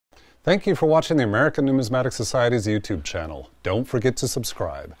Thank you for watching the American Numismatic Society's YouTube channel. Don't forget to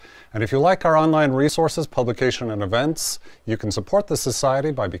subscribe. And if you like our online resources, publication, and events, you can support the Society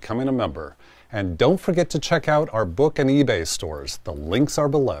by becoming a member. And don't forget to check out our book and eBay stores. The links are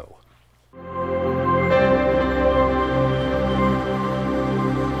below.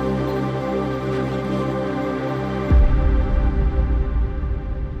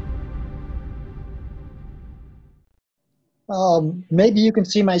 Maybe you can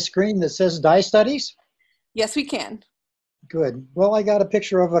see my screen that says Die Studies? Yes, we can. Good. Well, I got a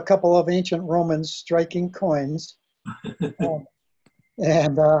picture of a couple of ancient Romans striking coins.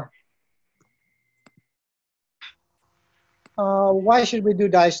 Why should we do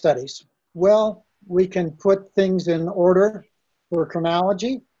die studies? Well, we can put things in order for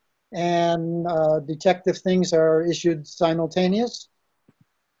chronology and detect if things are issued simultaneous.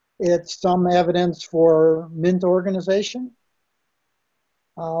 It's some evidence for mint organization.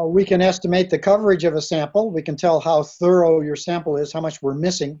 We can estimate the coverage of a sample. We can tell how thorough your sample is, how much we're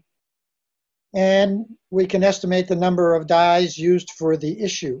missing. And we can estimate the number of dies used for the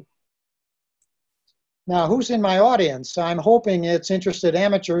issue. Now, who's in my audience? I'm hoping it's interested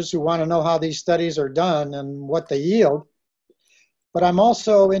amateurs who want to know how these studies are done and what they yield. But I'm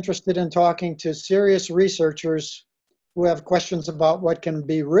also interested in talking to serious researchers who have questions about what can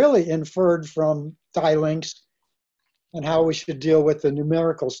be really inferred from die links and how we should deal with the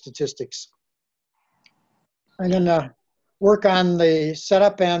numerical statistics. I'm going to work on the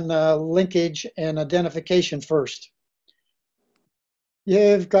setup and the linkage and identification first.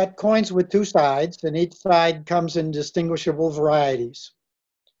 You've got coins with two sides, and each side comes in distinguishable varieties.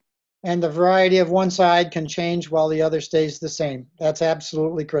 And the variety of one side can change while the other stays the same. That's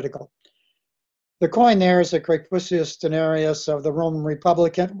absolutely critical. The coin there is a Crepuscus denarius of the Roman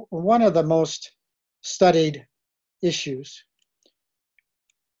Republic, one of the most studied issues.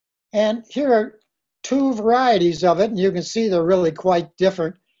 And here are two varieties of it, and you can see they're really quite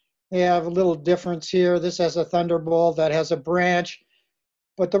different. They have a little difference here. This has a thunderbolt, that has a branch.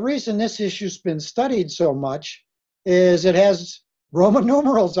 But the reason this issue's been studied so much is it has Roman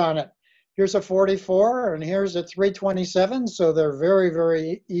numerals on it. Here's a 44 and here's a 327, so they're very,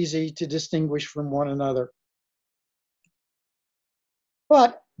 very easy to distinguish from one another.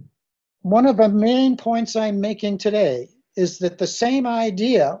 But one of the main points I'm making today is that the same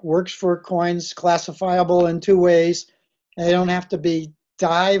idea works for coins classifiable in two ways. They don't have to be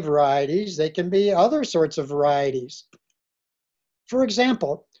die varieties. They can be other sorts of varieties. For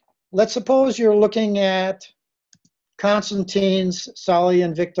example, let's suppose you're looking at Constantine's Sali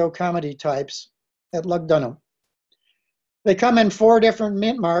Invicto comedy types at Lugdunum. They come in 4 different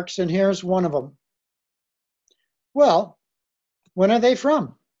mint marks, and here's one of them. Well, when are they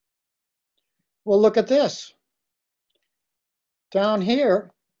from? Well, look at this. Down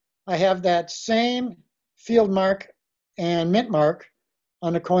here, I have that same field mark and mint mark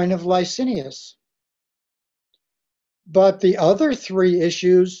on a coin of Licinius. But the other 3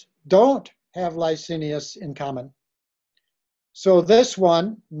 issues don't have Licinius in common. So this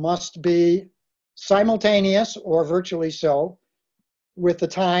one must be simultaneous, or virtually so, with the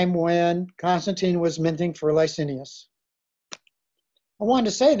time when Constantine was minting for Licinius. I wanted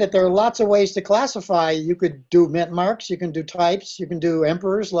to say that there are lots of ways to classify. You could do mint marks, you can do types, you can do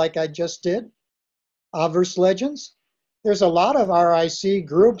emperors like I just did, obverse legends. There's a lot of RIC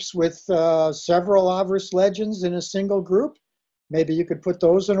groups with several obverse legends in a single group. Maybe you could put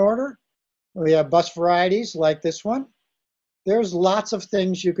those in order. We have bus varieties like this one. There's lots of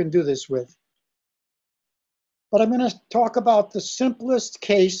things you can do this with. But I'm going to talk about the simplest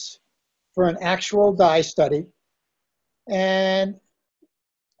case for an actual die study. And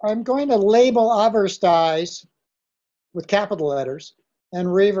I'm going to label obverse dies with capital letters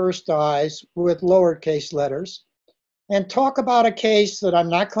and reverse dies with lowercase letters, and talk about a case that I'm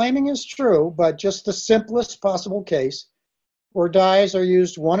not claiming is true, but just the simplest possible case, where dies are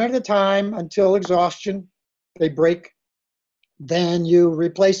used one at a time until exhaustion, they break, then you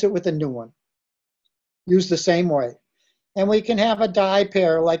replace it with a new one. Use the same way. And we can have a die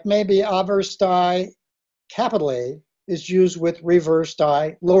pair, like maybe obverse die capital A is used with reverse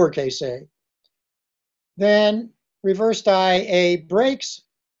die lowercase a. Then reverse die A breaks.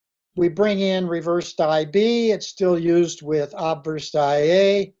 We bring in reverse die B. It's still used with obverse die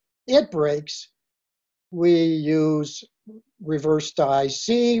A. It breaks. We use reverse die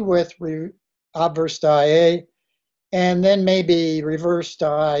C with obverse die A. And then maybe reverse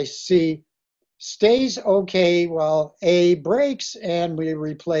die C stays okay while A breaks, and we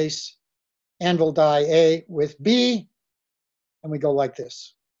replace anvil die A with B, and we go like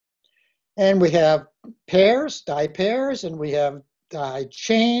this. And we have pairs, die pairs, and we have die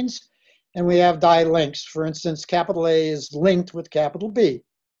chains, and we have die links. For instance, capital A is linked with capital B.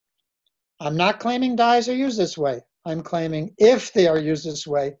 I'm not claiming dies are used this way. I'm claiming if they are used this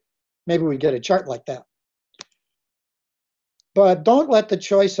way, maybe we get a chart like that. But don't let the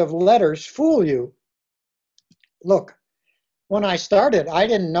choice of letters fool you. Look, when I started, I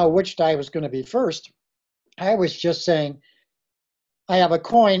didn't know which die was going to be first. I was just saying, I have a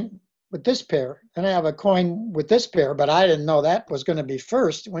coin with this pair, and I have a coin with this pair, but I didn't know that was going to be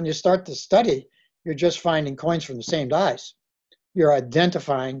first. When you start to study, you're just finding coins from the same dies. You're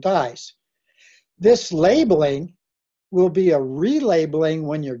identifying dies. This labeling will be a relabeling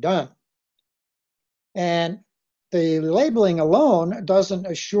when you're done. And the labeling alone doesn't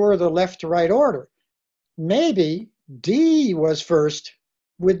assure the left to right order. Maybe D was first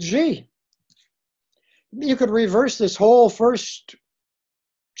with G. You could reverse this whole first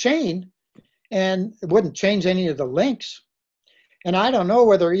chain and it wouldn't change any of the links. And I don't know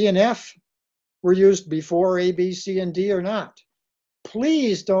whether E and F were used before A, B, C, and D or not.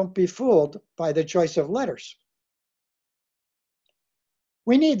 Please don't be fooled by the choice of letters.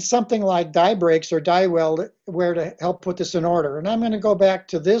 We need something like die breaks or die weld where to help put this in order. And I'm going to go back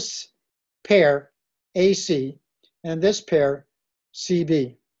to this pair, AC, and this pair,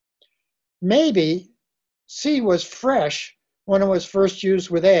 CB. Maybe C was fresh when it was first used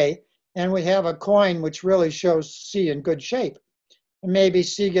with A, and we have a coin which really shows C in good shape. And maybe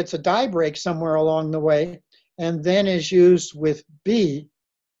C gets a die break somewhere along the way, and then is used with B,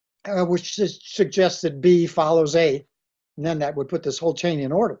 which suggests that B follows A. And then that would put this whole chain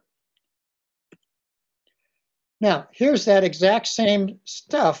in order. Now, here's that exact same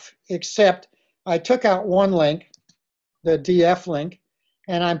stuff, except I took out one link, the DF link,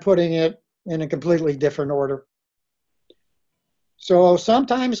 and I'm putting it in a completely different order. So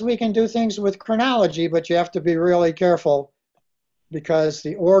sometimes we can do things with chronology, but you have to be really careful because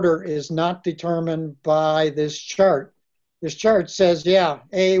the order is not determined by this chart. This chart says, yeah,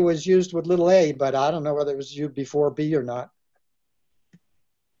 A was used with little a, but I don't know whether it was used before B or not.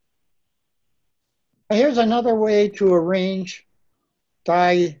 Here's another way to arrange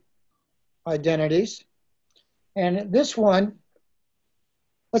die identities. And this one,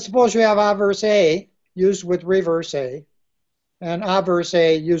 let's suppose you have obverse A used with reverse A, and obverse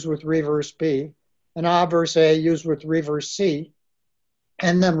A used with reverse B, and obverse A used with reverse C,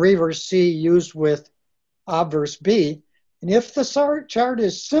 and then reverse C used with obverse B. And if the chart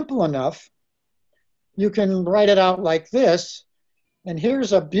is simple enough, you can write it out like this. And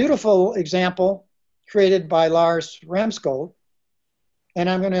here's a beautiful example created by Lars Ramskold, and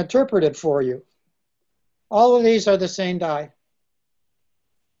I'm going to interpret it for you. All of these are the same die.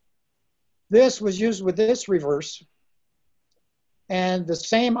 This was used with this reverse, and the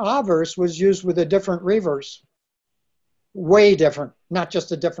same obverse was used with a different reverse. Way different, not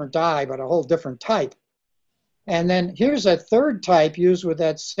just a different die, but a whole different type. And then here's a third type used with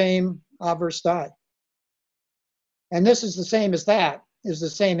that same obverse die. And this is the same as that, is the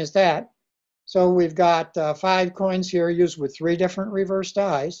same as that. So we've got 5 coins here used with 3 different reverse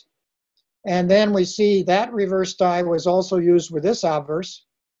dies. And then we see that reverse die was also used with this obverse.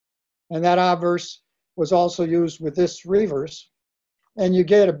 And that obverse was also used with this reverse. And you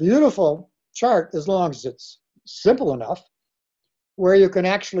get a beautiful chart as long as it's simple enough, where you can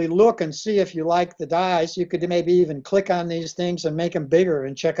actually look and see if you like the dies. You could maybe even click on these things and make them bigger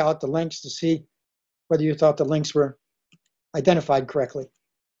and check out the links to see whether you thought the links were identified correctly.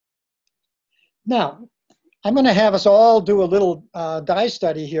 Now, I'm going to have us all do a little die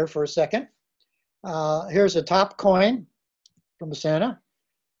study here for a second. Here's a top coin from a Santa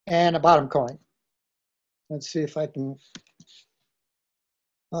and a bottom coin. Let's see if I can...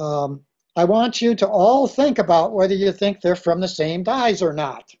 I want you to all think about whether you think they're from the same dies or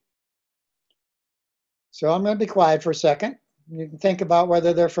not. So I'm going to be quiet for a second. You can think about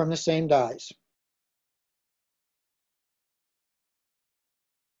whether they're from the same dies.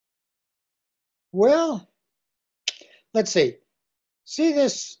 Well, let's see. See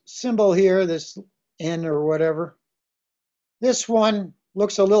this symbol here, this N or whatever? This one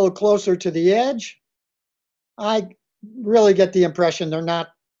looks a little closer to the edge. I really get the impression they're not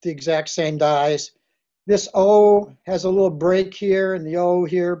the exact same dies. This O has a little break here, and the O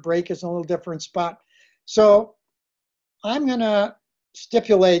here, break is in a little different spot. So I'm going to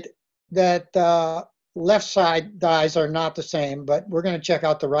stipulate that left side dies are not the same, but we're going to check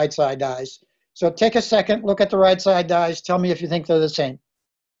out the right side dies. So take a second, look at the right side dies, tell me if you think they're the same.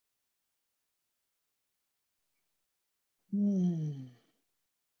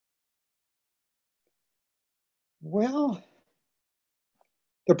 Well,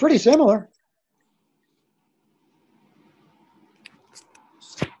 they're pretty similar.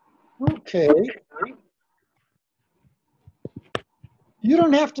 Okay. You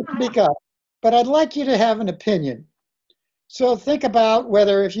don't have to speak up, but I'd like you to have an opinion. So think about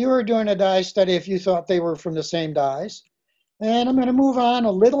whether if you were doing a die study, if you thought they were from the same dies. And I'm going to move on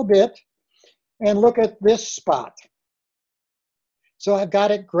a little bit and look at this spot. So I've got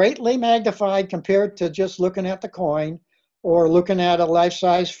it greatly magnified compared to just looking at the coin or looking at a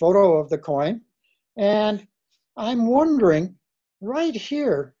life-size photo of the coin. And I'm wondering, right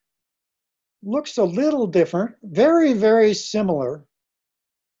here, looks a little different, very, very similar.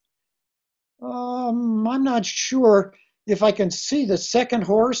 I'm not sure if I can see the second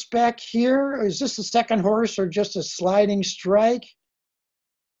horse back here. Is this the second horse or just a sliding strike?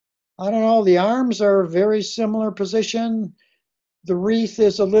 I don't know. The arms are very similar position. The wreath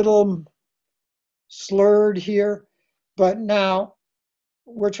is a little slurred here. But now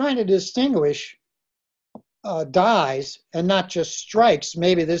we're trying to distinguish dies and not just strikes.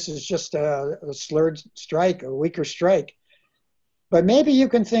 Maybe this is just a slurred strike, a weaker strike. But maybe you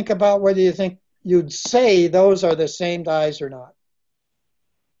can think about whether you think you'd say those are the same dies or not.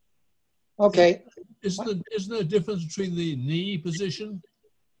 Okay. Isn't there a difference between the knee position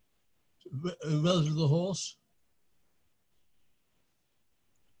relative to the horse?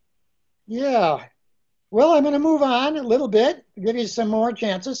 Yeah. Well, I'm going to move on a little bit, give you some more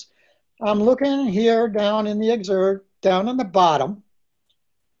chances. I'm looking here down in the excerpt, down on the bottom.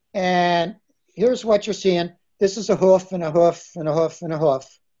 And here's what you're seeing. This is a hoof and a hoof and a hoof and a hoof.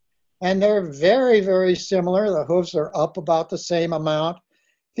 And they're very, very similar. The hooves are up about the same amount.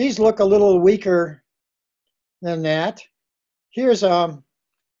 These look a little weaker than that. Here's a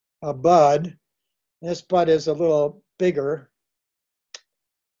bud. This bud is a little bigger.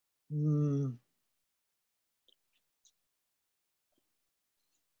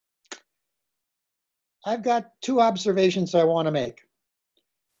 I've got two observations I want to make.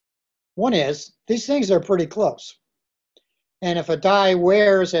 One is, these things are pretty close. And if a die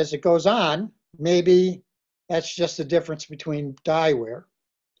wears as it goes on, maybe that's just the difference between die wear.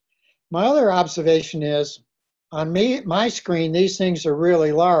 My other observation is, on my screen, these things are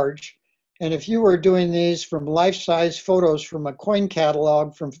really large. And if you were doing these from life-size photos from a coin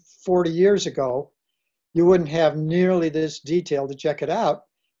catalog from 40 years ago, you wouldn't have nearly this detail to check it out.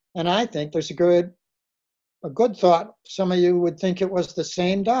 And I think there's a good thought. Some of you would think it was the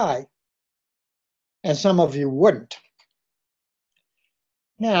same die, and some of you wouldn't.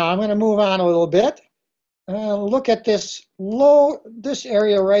 Now I'm going to move on a little bit. Look at this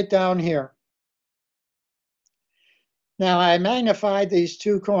area right down here. Now I magnified these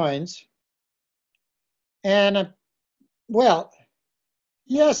two coins, and well,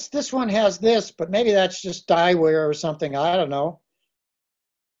 yes, this one has this, but maybe that's just die wear or something. I don't know.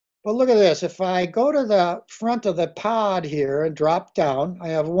 But look at this. If I go to the front of the pod here and drop down, I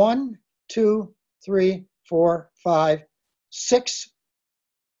have 1, 2, 3, 4, 5, 6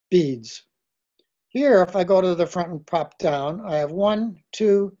 beads. Here, if I go to the front and pop down, I have 1,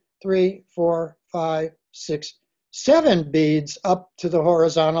 2, 3, 4, 5, 6, 7 beads up to the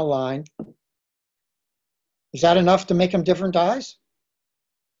horizontal line. Is that enough to make them different dies?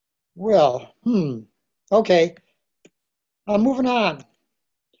 Well, okay. I'm moving on.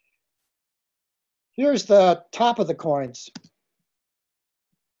 Here's the top of the coins.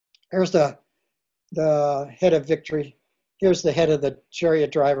 Here's the head of victory. Here's the head of the chariot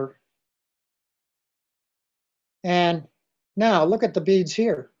driver. And now look at the beads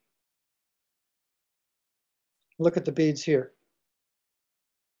here. Look at the beads here.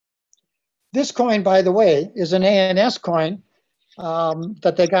 This coin, by the way, is an ANS coin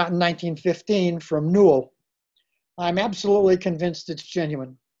that they got in 1915 from Newell. I'm absolutely convinced it's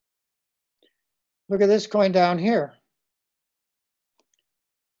genuine. Look at this coin down here.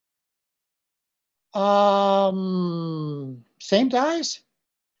 Same dies?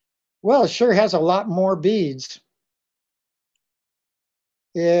 Well, it sure has a lot more beads.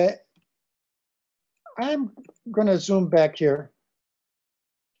 I'm going to zoom back here.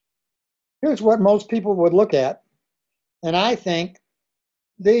 Here's what most people would look at. And I think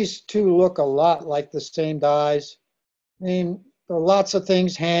these two look a lot like the same dies. I mean, there are lots of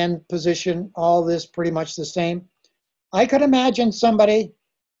things, hand position, all this pretty much the same. I could imagine somebody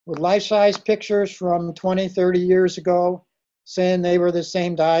with life-size pictures from 20, 30 years ago saying they were the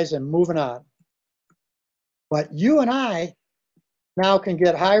same dies and moving on. But you and I now can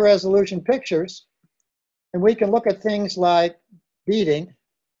get high-resolution pictures, and we can look at things like beading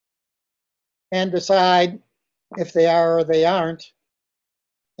and decide if they are or they aren't.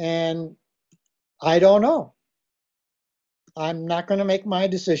 And I don't know. I'm not going to make my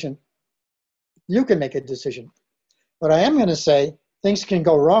decision. You can make a decision. But I am going to say things can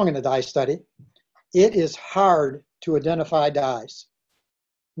go wrong in a dye study. It is hard to identify dyes.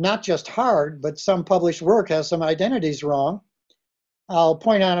 Not just hard, but some published work has some identities wrong. I'll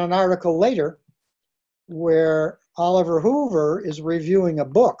point out an article later where Oliver Hoover is reviewing a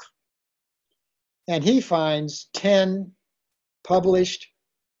book, and he finds 10 published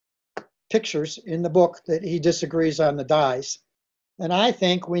pictures in the book that he disagrees on the dyes. And I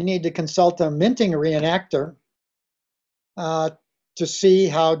think we need to consult a minting reenactor to see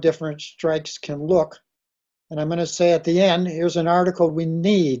how different strikes can look. And I'm going to say at the end, here's an article we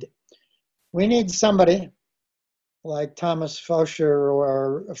need. We need somebody like Thomas Faucher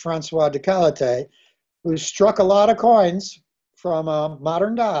or Francois de Calate, who struck a lot of coins from a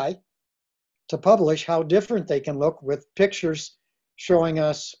modern dye to publish how different they can look with pictures showing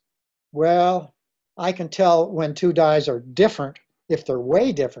us, well, I can tell when two dyes are different if they're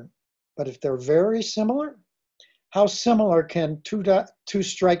way different, but if they're very similar, how similar can two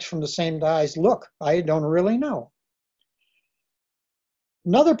strikes from the same dyes look? I don't really know.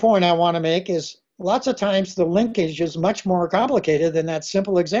 Another point I want to make is lots of times the linkage is much more complicated than that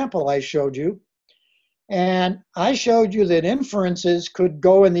simple example I showed you. And I showed you that inferences could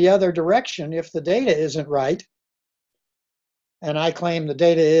go in the other direction if the data isn't right. And I claim the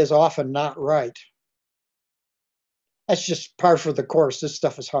data is often not right. That's just par for the course. This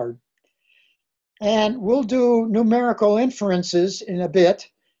stuff is hard. And we'll do numerical inferences in a bit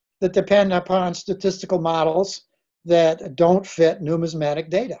that depend upon statistical models that don't fit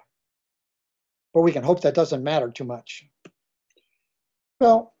numismatic data. But we can hope that doesn't matter too much.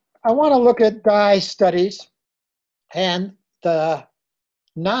 So I want to look at dye studies and the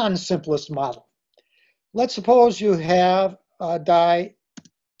non-simplest model. Let's suppose you have a dye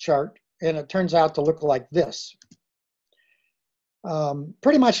chart and it turns out to look like this.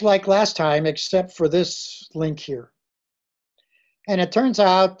 Pretty much like last time, except for this link here. And it turns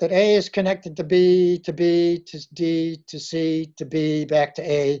out that A is connected to B, to D, to C, to B, back to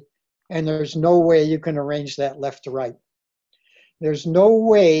A, and there's no way you can arrange that left to right. There's no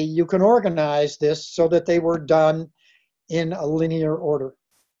way you can organize this so that they were done in a linear order.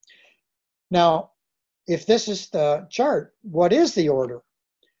 Now, if this is the chart, what is the order?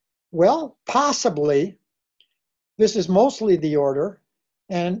 Well, possibly this is mostly the order,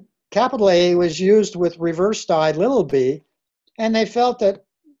 and capital A was used with reverse dye little b, and they felt that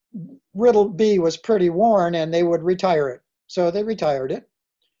little b was pretty worn and they would retire it. So they retired it.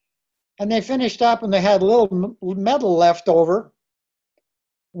 And they finished up and they had a little metal left over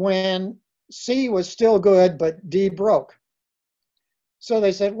when C was still good, but D broke. So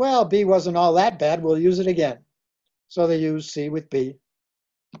they said, well, B wasn't all that bad, we'll use it again. So they used C with B.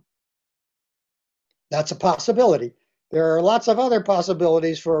 That's a possibility. There are lots of other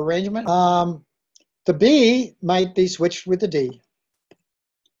possibilities for arrangement. The B might be switched with the D.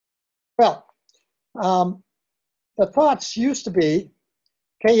 Well, the thoughts used to be,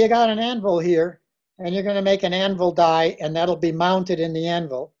 okay, you got an anvil here, and you're going to make an anvil die, and that'll be mounted in the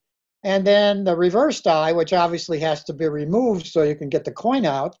anvil. And then the reverse die, which obviously has to be removed so you can get the coin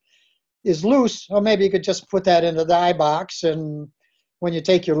out, is loose. Or maybe you could just put that in the die box, and when you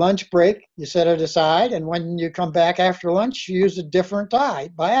take your lunch break, you set it aside, and when you come back after lunch, you use a different die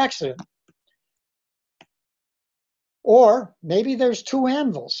by accident. Or maybe there's two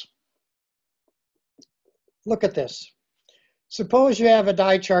anvils. Look at this. Suppose you have a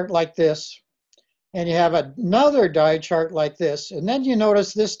die chart like this, and you have another die chart like this, and then you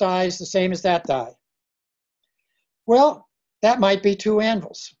notice this die is the same as that die. Well, that might be two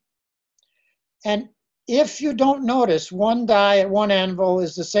anvils. And if you don't notice one die at one anvil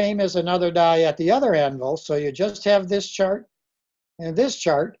is the same as another die at the other anvil, so you just have this chart and this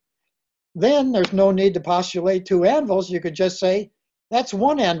chart, then there's no need to postulate two anvils. You could just say, that's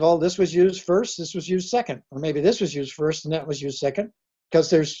one anvil, this was used first, this was used second. Or maybe this was used first and that was used second, because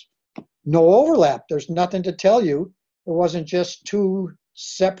there's no overlap. There's nothing to tell you. It wasn't just two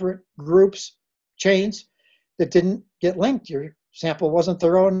separate groups, chains, that didn't get linked. Your sample wasn't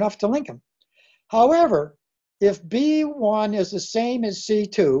thorough enough to link them. However, if B1 is the same as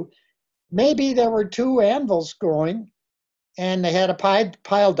C2, maybe there were two anvils going and they had a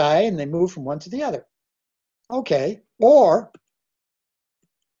pile die and they moved from one to the other. Okay, or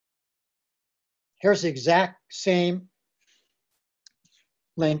here's the exact same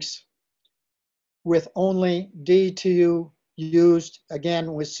links with only D2 used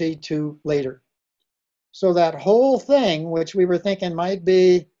again with C2 later. So that whole thing, which we were thinking might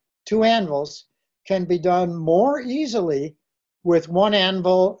be two anvils, can be done more easily with one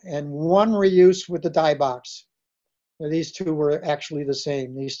anvil and one reuse with the die box. Now, these two were actually the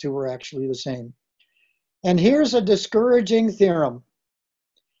same. These two were actually the same. And here's a discouraging theorem.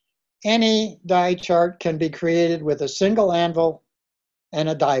 any die chart can be created with a single anvil and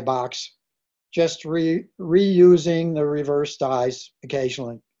a die box, just reusing the reverse dies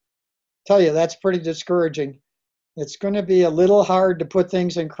occasionally. Tell you, that's pretty discouraging. It's going to be a little hard to put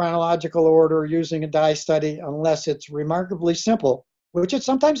things in chronological order using a die study unless it's remarkably simple, which it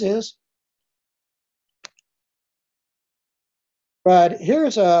sometimes is. But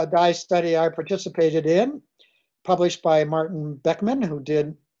here's a die study I participated in, published by Martin Beckman, who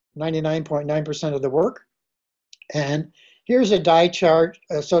did 99.9% of the work. And here's a die chart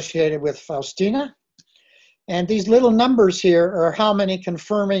associated with Faustina. And these little numbers here are how many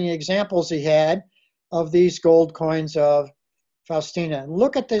confirming examples he had of these gold coins of Faustina.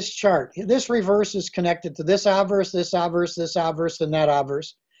 Look at this chart. This reverse is connected to this obverse, this obverse, this obverse, and that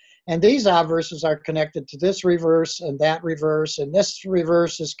obverse. And these obverses are connected to this reverse and that reverse, and this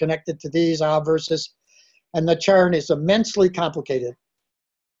reverse is connected to these obverses. And the chart is immensely complicated.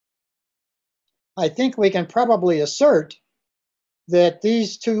 I think we can probably assert that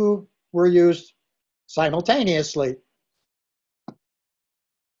these two were used simultaneously.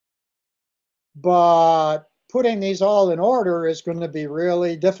 But putting these all in order is going to be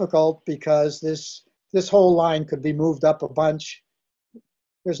really difficult because this whole line could be moved up a bunch.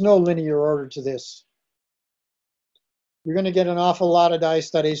 There's no linear order to this. You're going to get an awful lot of die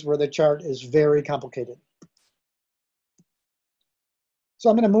studies where the chart is very complicated. So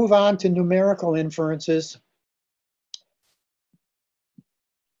I'm going to move on to numerical inferences.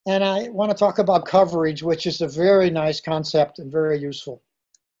 And I want to talk about coverage, which is a very nice concept and very useful.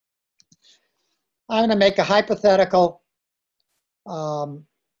 I'm going to make a hypothetical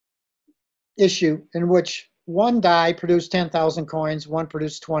issue in which one die produced 10,000 coins, one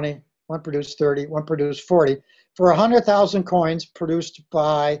produced 20, one produced 30, one produced 40, for 100,000 coins produced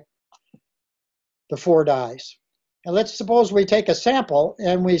by the 4 dies. And let's suppose we take a sample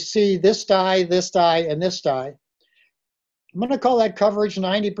and we see this die, and this die. I'm going to call that coverage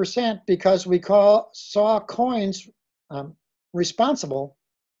 90% because we saw coins responsible.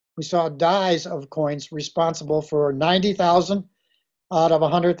 We saw dies of coins responsible for 90,000 out of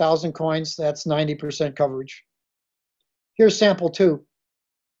 100,000 coins. That's 90% coverage. Here's sample 2.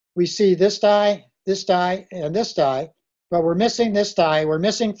 We see this die, and this die, but we're missing this die. We're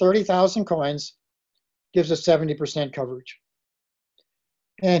missing 30,000 coins. Gives us 70% coverage.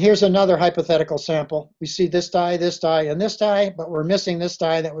 And here's another hypothetical sample. We see this die, and this die, but we're missing this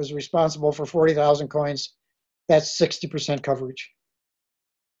die that was responsible for 40,000 coins. That's 60% coverage.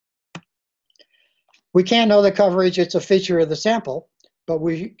 We can't know the coverage. It's a feature of the sample, but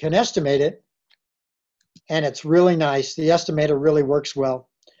we can estimate it, and it's really nice. The estimator really works well.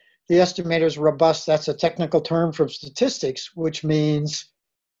 The estimator is robust. That's a technical term from statistics, which means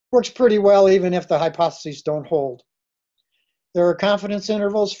works pretty well even if the hypotheses don't hold. There are confidence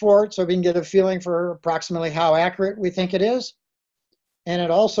intervals for it, so we can get a feeling for approximately how accurate we think it is. And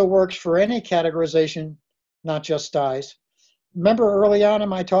it also works for any categorization, not just dies. Remember early on in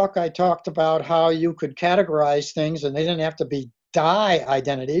my talk, I talked about how you could categorize things and they didn't have to be die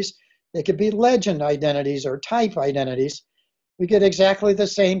identities. They could be legend identities or type identities. We get exactly the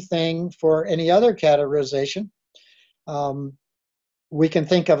same thing for any other categorization. We can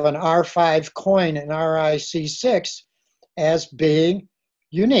think of an R5 coin in RIC6 as being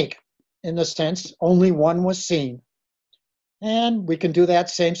unique in the sense only one was seen. And we can do that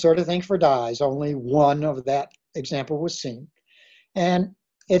same sort of thing for dies. Only one of that example was seen. And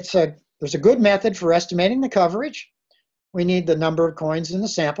there's a good method for estimating the coverage. We need the number of coins in the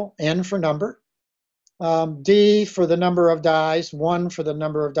sample, N for number, D for the number of dies, 1 for the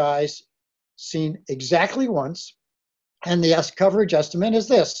number of dies seen exactly once. And the coverage estimate is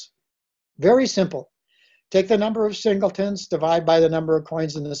this. Very simple. Take the number of singletons, divide by the number of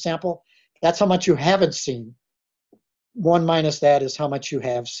coins in the sample. That's how much you haven't seen. 1 minus that is how much you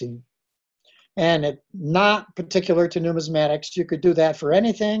have seen. And it's not particular to numismatics. You could do that for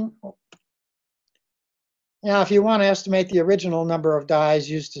anything. Now, if you want to estimate the original number of dies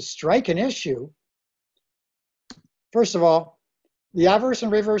used to strike an issue, first of all, the obverse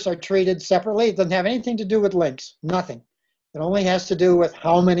and reverse are treated separately. It doesn't have anything to do with links, nothing. It only has to do with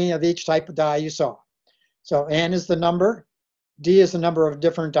how many of each type of die you saw. So N is the number, D is the number of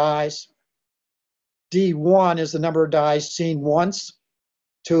different dies, D1 is the number of dies seen once,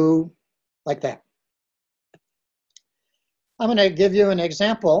 2, like that. I'm going to give you an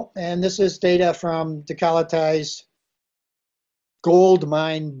example, and this is data from Decolletai's gold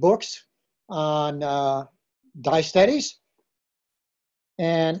mine books on die studies.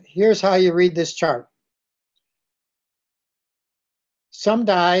 And here's how you read this chart. Some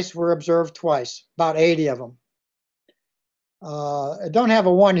dies were observed twice, about 80 of them. I don't have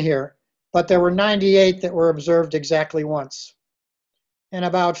a 1 here, but there were 98 that were observed exactly once, and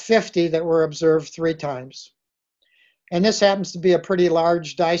about 50 that were observed 3 times. And this happens to be a pretty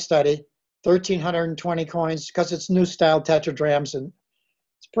large die study, 1,320 coins, because it's new style tetradrachms, and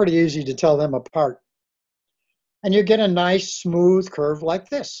it's pretty easy to tell them apart. And you get a nice smooth curve like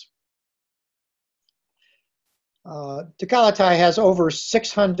this. Decalatai has over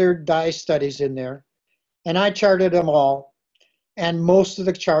 600 die studies in there, and I charted them all. And most of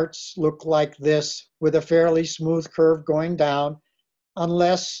the charts look like this, with a fairly smooth curve going down,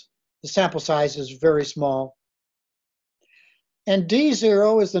 unless the sample size is very small. And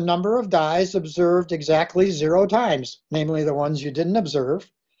D0 is the number of dies observed exactly 0 times, namely the ones you didn't observe.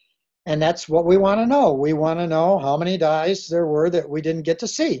 And that's what we want to know. We want to know how many dies there were that we didn't get to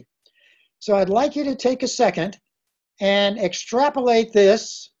see. So I'd like you to take a second and extrapolate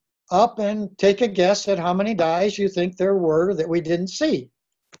this up and take a guess at how many dies you think there were that we didn't see.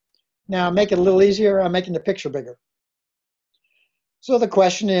 Now, make it a little easier. I'm making the picture bigger. So the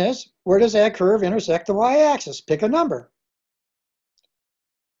question is, where does that curve intersect the y-axis? Pick a number.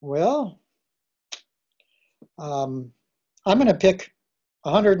 Well, I'm going to pick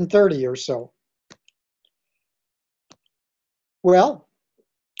 130 or so. Well,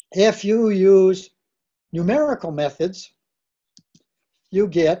 if you use numerical methods, you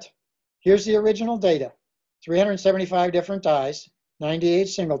get, here's the original data, 375 different dies, 98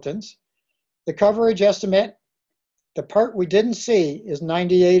 singletons. The coverage estimate, the part we didn't see, is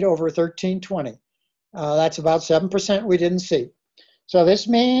 98 over 1320. That's about 7% we didn't see. So this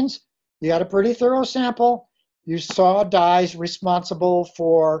means you got a pretty thorough sample. You saw dies responsible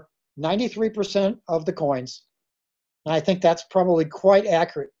for 93% of the coins. And I think that's probably quite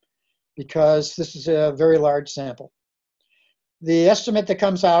accurate because this is a very large sample. The estimate that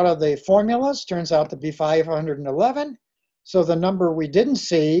comes out of the formulas turns out to be 511. So the number we didn't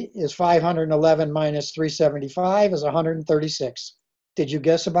see is 511 minus 375 is 136. Did you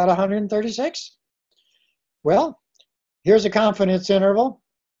guess about 136? Well, here's a confidence interval,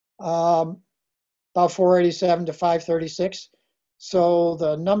 about 487 to 536. So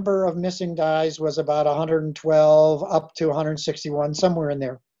the number of missing dies was about 112 up to 161, somewhere in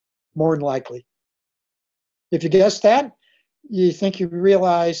there, more than likely. If you guessed that, you think you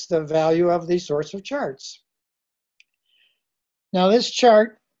realize the value of these sorts of charts. Now this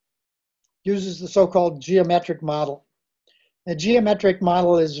chart uses the so-called geometric model. A geometric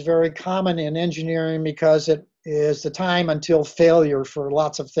model is very common in engineering because it is the time until failure for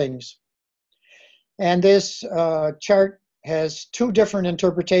lots of things. And this chart has 2 different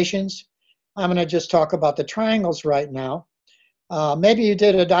interpretations. I'm going to just talk about the triangles right now. Maybe you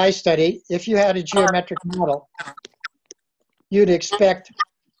did a die study. If you had a geometric model, you'd expect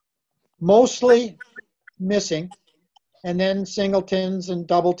mostly missing, and then singletons and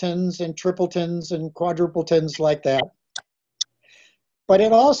doubletons and tripletons and quadrupletons like that. But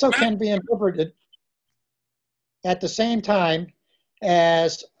it also can be interpreted at the same time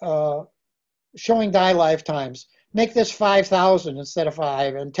as showing die lifetimes. Make this 5,000 instead of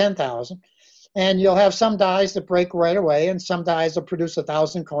 5 and 10,000. And you'll have some dies that break right away, and some dies will produce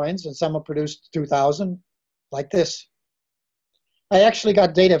 1,000 coins, and some will produce 2,000, like this. I actually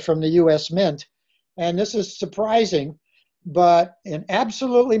got data from the US Mint, and this is surprising, but in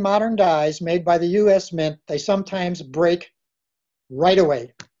absolutely modern dies made by the US Mint, they sometimes break right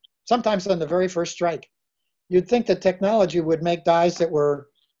away, sometimes on the very first strike. You'd think that technology would make dies that were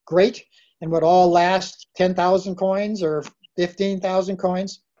great and would all last 10,000 coins or 15,000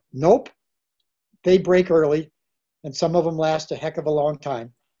 coins. Nope. They break early, and some of them last a heck of a long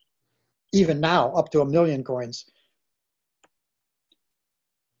time. Even now, up to 1,000,000 coins.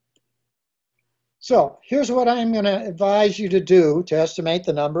 So here's what I'm going to advise you to do to estimate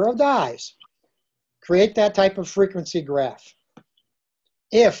the number of dies. Create that type of frequency graph.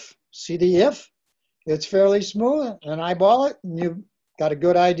 If, see the if? It's fairly smooth, and eyeball it, and you've got a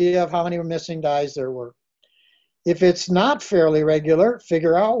good idea of how many missing dies there were. If it's not fairly regular,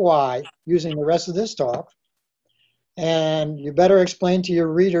 figure out why using the rest of this talk. And you better explain to your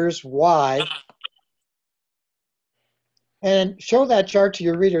readers why. And show that chart to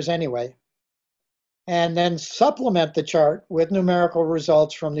your readers anyway. And then supplement the chart with numerical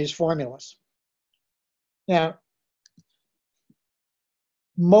results from these formulas. Now,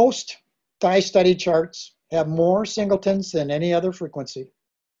 most die study charts have more singletons than any other frequency.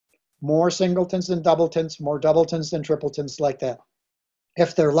 More singletons than doubletons, more doubletons than tripletons, like that.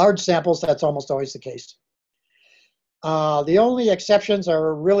 If they're large samples, that's almost always the case. The only exceptions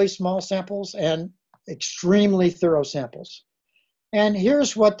are really small samples and extremely thorough samples. And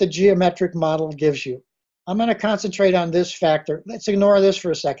here's what the geometric model gives you. I'm going to concentrate on this factor. Let's ignore this for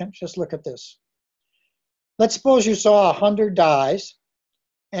a second. Just look at this. Let's suppose you saw 100 dies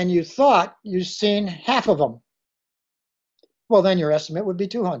and you thought you'd seen half of them. Well, then your estimate would be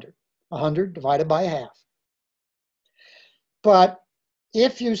 200. 100 divided by half. But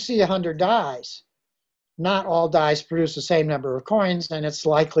if you see 100 dies, not all dies produce the same number of coins, and it's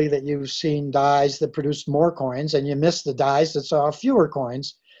likely that you've seen dies that produced more coins and you missed the dies that saw fewer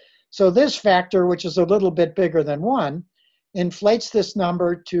coins. So this factor, which is a little bit bigger than 1, inflates this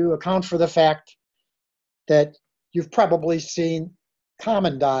number to account for the fact that you've probably seen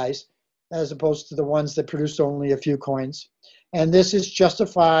common dies as opposed to the ones that produced only a few coins. And this is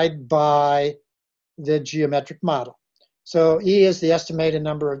justified by the geometric model. So E is the estimated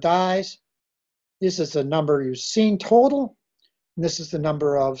number of dies. This is the number you've seen total. And this is the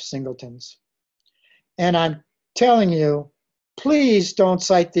number of singletons. And I'm telling you, please don't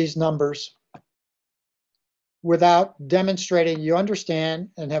cite these numbers without demonstrating you understand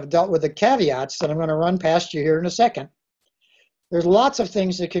and have dealt with the caveats that I'm going to run past you here in a second. There's lots of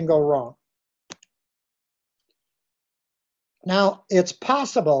things that can go wrong. Now, it's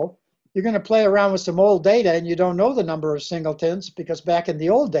possible you're going to play around with some old data and you don't know the number of singletons because back in the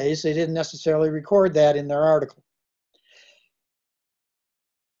old days, they didn't necessarily record that in their article.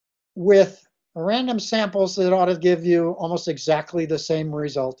 With random samples, that ought to give you almost exactly the same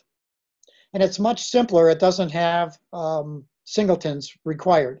result. And it's much simpler. It doesn't have singletons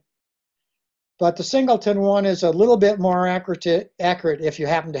required. But the singleton one is a little bit more accurate if you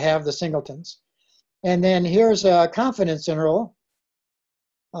happen to have the singletons. And then here's a confidence interval,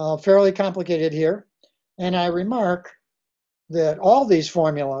 fairly complicated here. And I remark that all these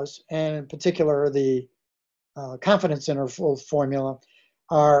formulas, and in particular the confidence interval formula,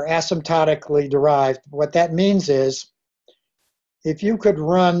 are asymptotically derived. What that means is if you could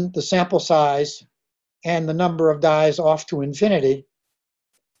run the sample size and the number of dies off to infinity,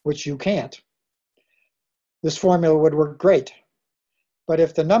 which you can't, this formula would work great. But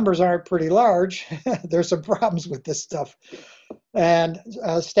if the numbers aren't pretty large, there's some problems with this stuff. And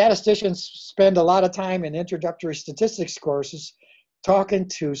statisticians spend a lot of time in introductory statistics courses talking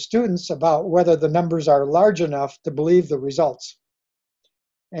to students about whether the numbers are large enough to believe the results.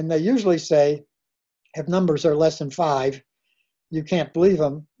 And they usually say, if numbers are less than 5, you can't believe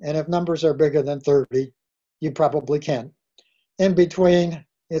them. And if numbers are bigger than 30, you probably can. In between,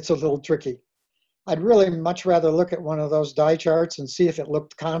 it's a little tricky. I'd really much rather look at one of those die charts and see if it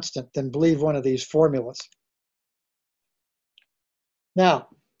looked constant than believe one of these formulas. Now,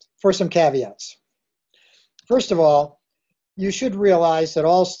 for some caveats. First of all, you should realize that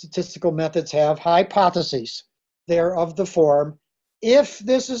all statistical methods have hypotheses. They're of the form, if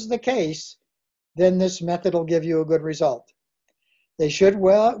this is the case, then this method will give you a good result. They should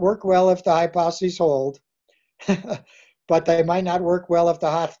work well if the hypotheses hold, but they might not work well if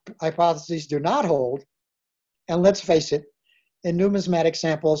the hypotheses do not hold. And let's face it, in numismatic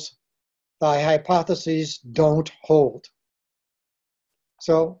samples, the hypotheses don't hold.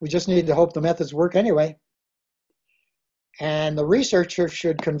 So we just need to hope the methods work anyway. And the researcher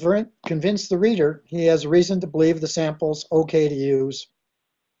should convince the reader he has reason to believe the sample's okay to use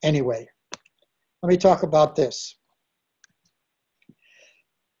anyway. Let me talk about this.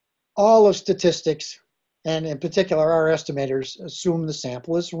 All of statistics, and in particular our estimators, assume the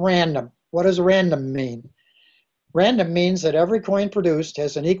sample is random. What does random mean? Random means that every coin produced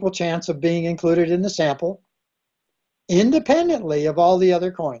has an equal chance of being included in the sample independently of all the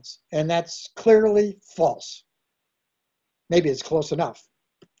other coins. And that's clearly false. Maybe it's close enough.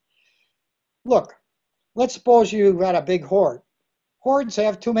 Look, let's suppose you got a big hoard. Hoards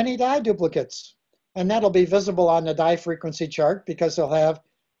have too many die duplicates. And that'll be visible on the die frequency chart because they'll have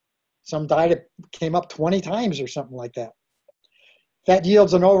some die that came up 20 times or something like that. That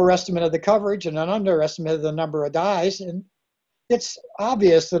yields an overestimate of the coverage and an underestimate of the number of dies. And it's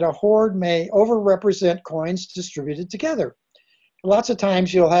obvious that a hoard may overrepresent coins distributed together. Lots of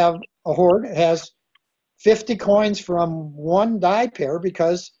times you'll have a hoard that has 50 coins from one die pair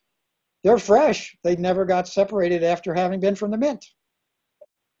because they're fresh. They never got separated after having been from the mint.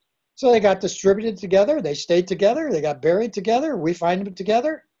 So they got distributed together, they stayed together, they got buried together, we find them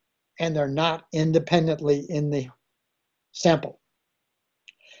together, and they're not independently in the sample.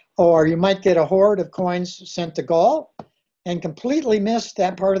 Or you might get a hoard of coins sent to Gaul and completely miss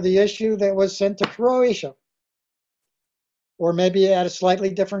that part of the issue that was sent to Croatia, or maybe at a slightly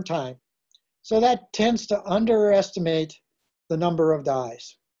different time. So that tends to underestimate the number of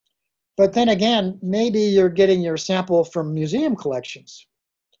dies. But then again, maybe you're getting your sample from museum collections.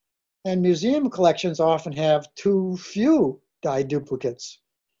 And museum collections often have too few die duplicates.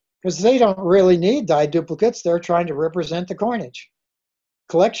 because they don't really need die duplicates. They're trying to represent the coinage.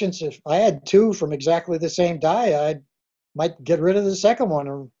 Collections, if I had two from exactly the same die, I might get rid of the second one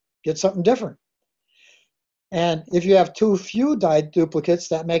and get something different. And if you have too few die duplicates,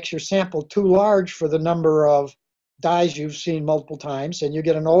 that makes your sample too large for the number of dies you've seen multiple times, and you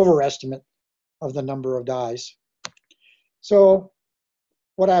get an overestimate of the number of dies. So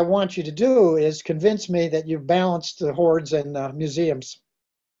what I want you to do is convince me that you've balanced the hoards and museums.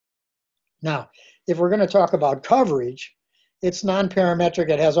 Now, if we're going to talk about coverage, it's non-parametric.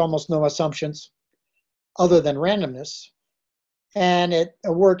 It has almost no assumptions other than randomness. And it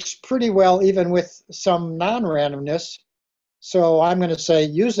works pretty well even with some non-randomness. So I'm going to say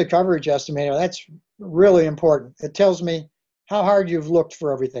use the coverage estimator. That's really important. It tells me how hard you've looked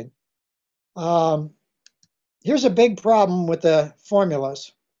for everything. Here's a big problem with the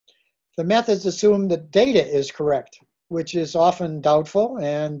formulas. The methods assume that data is correct, which is often doubtful,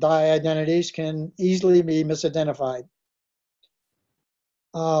 and die-identities can easily be misidentified.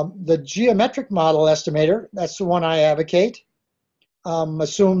 The geometric model estimator, that's the one I advocate,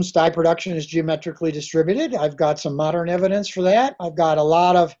 assumes die production is geometrically distributed. I've got some modern evidence for that. I've got a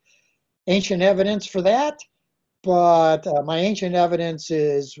lot of ancient evidence for that, but my ancient evidence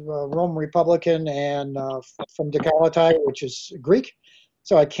is Roman Republican and from Decolletai, which is Greek.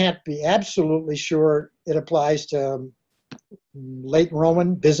 So I can't be absolutely sure it applies to late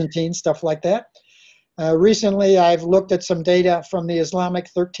Roman, Byzantine, stuff like that. Recently, I've looked at some data from the Islamic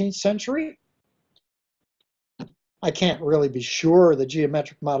 13th century. I can't really be sure the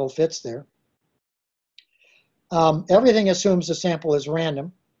geometric model fits there. Everything assumes the sample is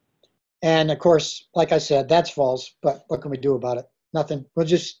random. And of course, like I said, that's false, but what can we do about it? Nothing. We'll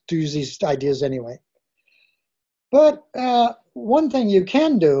just use these ideas anyway. But one thing you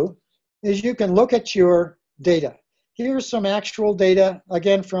can do is you can look at your data. Here's some actual data,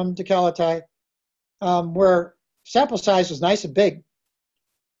 again, from Decolletai, where sample size was nice and big,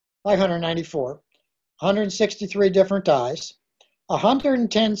 594. 163 different dies,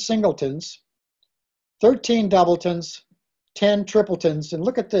 110 singletons, 13 doubletons, 10 tripletons, and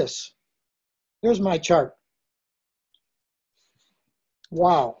look at this. Here's my chart.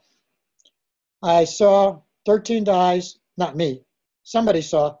 Wow. I saw 13 dies, not me, somebody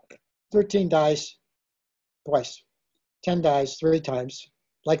saw 13 dies twice, 10 dies 3 times,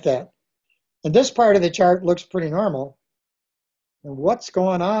 like that. And this part of the chart looks pretty normal. And what's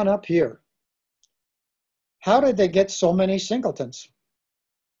going on up here? How did they get so many singletons?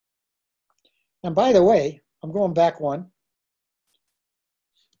 And by the way, I'm going back one.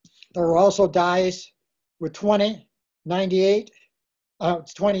 There were also dies with 20, 98,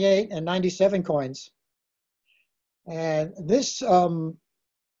 28, and 97 coins. And this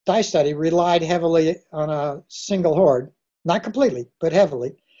die study relied heavily on a single hoard, not completely, but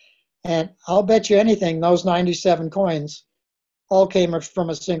heavily. And I'll bet you anything, those 97 coins all came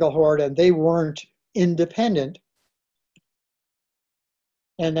from a single hoard, and they weren't independent.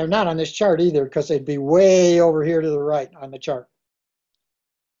 And they're not on this chart either, because they'd be way over here to the right on the chart.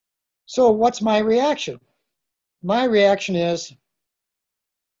 So what's my reaction? My reaction is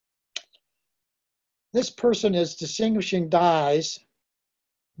this person is distinguishing dies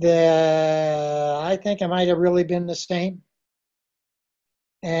that I think it might have really been the same.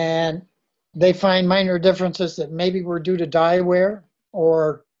 And they find minor differences that maybe were due to die wear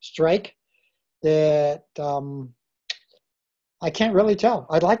or strike that I can't really tell.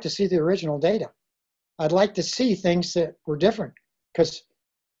 I'd like to see the original data. I'd like to see things that were different, because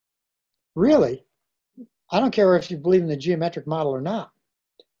really, I don't care if you believe in the geometric model or not.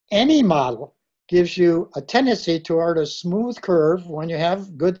 Any model gives you a tendency toward a smooth curve when you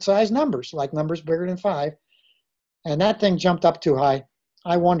have good sized numbers, like numbers bigger than 5. And that thing jumped up too high.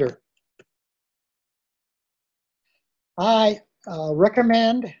 I wonder. I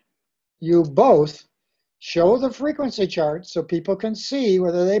recommend you both show the frequency chart so people can see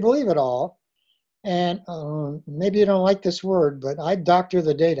whether they believe it all. And maybe you don't like this word, but I'd doctor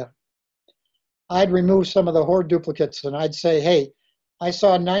the data. I'd remove some of the hoard duplicates, and I'd say, hey, I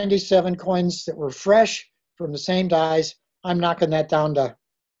saw 97 coins that were fresh from the same dies. I'm knocking that down to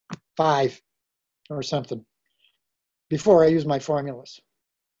 5 or something before I use my formulas.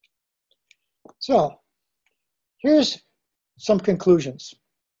 So here's some conclusions.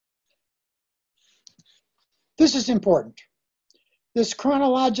 This is important. This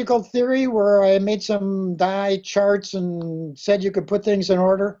chronological theory where I made some die charts and said you could put things in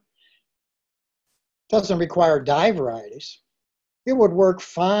order doesn't require die varieties. It would work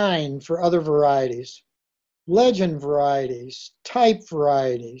fine for other varieties, legend varieties, type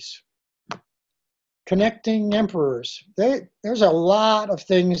varieties, connecting emperors. There's a lot of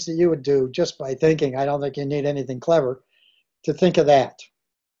things that you would do just by thinking. I don't think you need anything clever to think of that.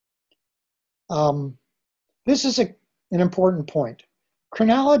 This is an important point.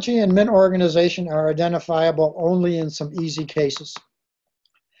 Chronology and mint organization are identifiable only in some easy cases.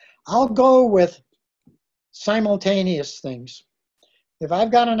 I'll go with simultaneous things. If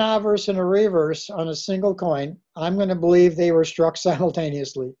I've got an obverse and a reverse on a single coin, I'm going to believe they were struck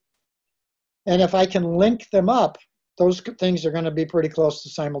simultaneously. And if I can link them up, those things are going to be pretty close to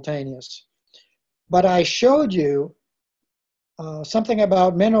simultaneous. But I showed you something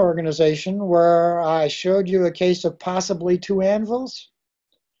about mint organization where I showed you a case of possibly two anvils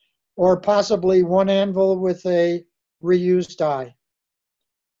or possibly one anvil with a reused die.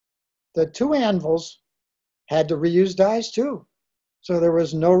 The two anvils had to reuse dies too. So there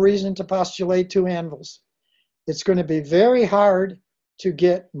was no reason to postulate two anvils. It's going to be very hard to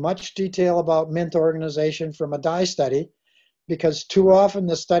get much detail about mint organization from a die study because too often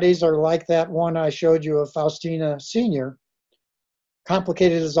the studies are like that one I showed you of Faustina Sr.,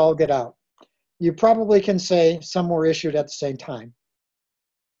 complicated as all get out. You probably can say some were issued at the same time.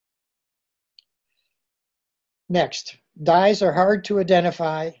 Next, dies are hard to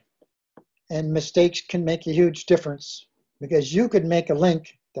identify and mistakes can make a huge difference because you could make a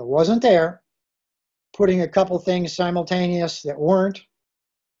link that wasn't there, putting a couple things simultaneous that weren't,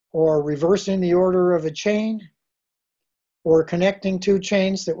 or reversing the order of a chain, or connecting two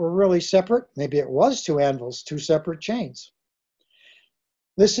chains that were really separate. Maybe it was two anvils, two separate chains.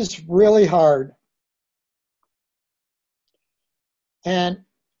 This is really hard. And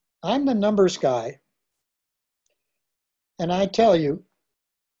I'm the numbers guy, and I tell you,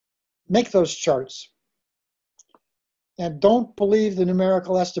 make those charts. And don't believe the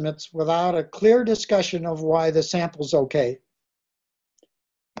numerical estimates without a clear discussion of why the sample's okay.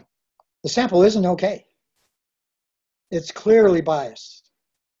 The sample isn't okay. It's clearly biased.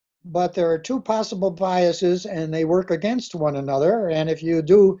 But there are two possible biases and they work against one another. And if you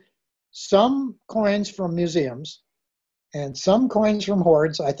do some coins from museums and some coins from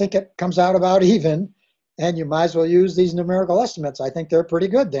hoards, I think it comes out about even. And you might as well use these numerical estimates. I think they're pretty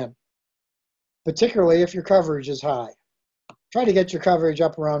good then, particularly if your coverage is high. Try to get your coverage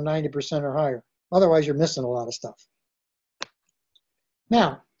up around 90% or higher. Otherwise, you're missing a lot of stuff.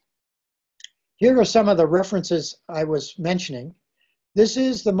 Now, here are some of the references I was mentioning. This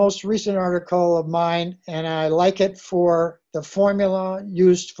is the most recent article of mine, and I like it for the formula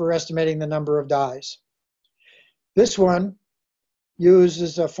used for estimating the number of dies. This one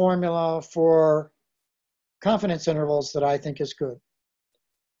uses a formula for confidence intervals that I think is good.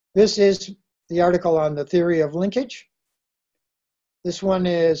 This is the article on the theory of linkage. This one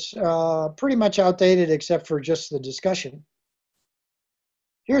is pretty much outdated except for just the discussion.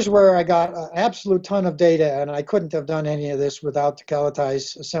 Here's where I got an absolute ton of data, and I couldn't have done any of this without the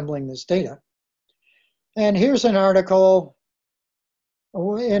Calatais assembling this data. And here's an article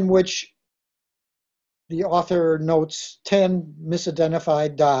in which the author notes 10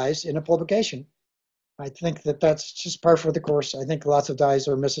 misidentified dies in a publication. I think that that's just par for the course. I think lots of dies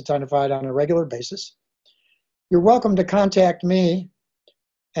are misidentified on a regular basis. You're welcome to contact me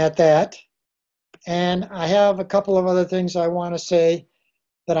at that. And I have a couple of other things I want to say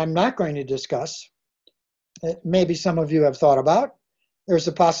that I'm not going to discuss, that maybe some of you have thought about. There's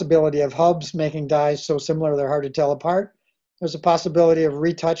the possibility of hubs making dies so similar they're hard to tell apart. There's a possibility of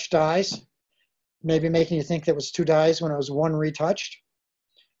retouched dies, maybe making you think there was two dies when it was one retouched.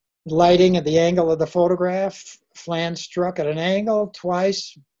 Lighting at the angle of the photograph, flange struck at an angle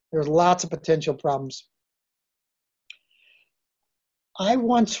twice. There's lots of potential problems. I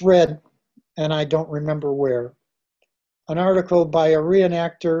once read, and I don't remember where, an article by a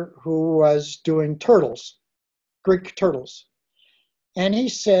reenactor who was doing turtles, Greek turtles. And he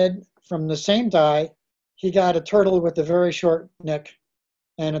said from the same die, he got a turtle with a very short neck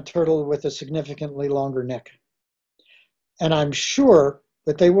and a turtle with a significantly longer neck. And I'm sure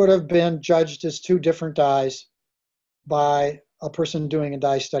that they would have been judged as two different dies by a person doing a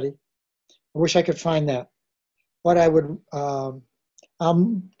die study. I wish I could find that. But I would,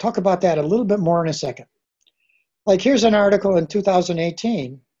 I'll talk about that a little bit more in a second. Like here's an article in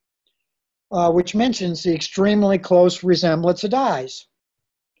 2018, which mentions the extremely close resemblance of dies.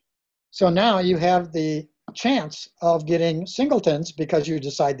 So now you have the chance of getting singletons because you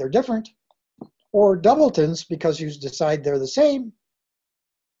decide they're different, or doubletons because you decide they're the same.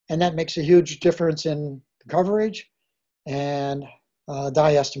 And that makes a huge difference in coverage and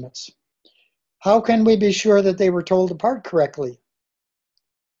die estimates. How can we be sure that they were told apart correctly?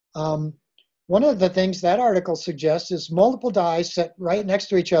 One of the things that article suggests is multiple dies set right next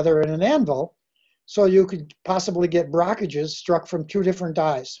to each other in an anvil so you could possibly get brockages struck from two different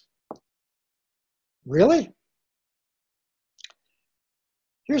dies. Really?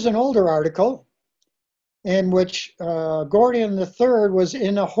 Here's an older article in which Gordian III was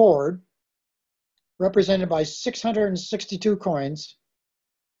in a horde represented by 662 coins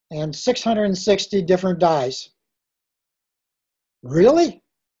and 660 different dies. Really?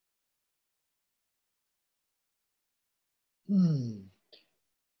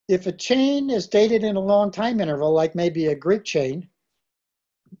 If a chain is dated in a long time interval, like maybe a Greek chain,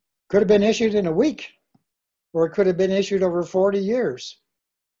 could have been issued in a week, or it could have been issued over 40 years.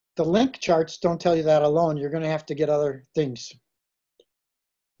 The link charts don't tell you that alone. You're going to have to get other things.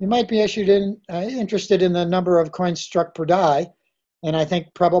 You might be interested in the number of coins struck per die, and I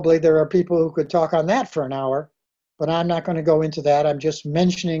think probably there are people who could talk on that for an hour, but I'm not going to go into that. I'm just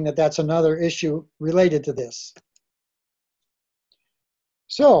mentioning that that's another issue related to this.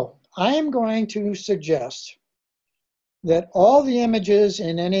 So I am going to suggest that all the images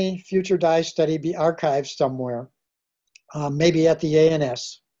in any future die study be archived somewhere, maybe at the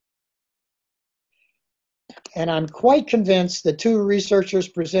ANS. And I'm quite convinced that two researchers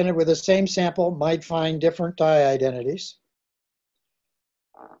presented with the same sample might find different die identities.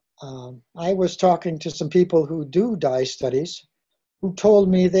 I was talking to some people who do die studies who told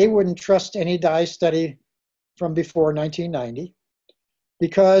me they wouldn't trust any die study from before 1990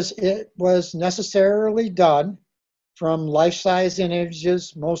 because it was necessarily done from life-size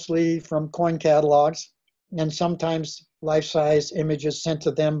images, mostly from coin catalogs, and sometimes life-size images sent to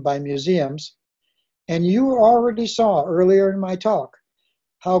them by museums. And you already saw earlier in my talk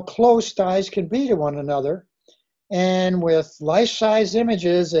how close dies can be to one another. And with life-size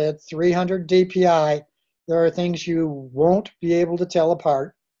images at 300 dpi, there are things you won't be able to tell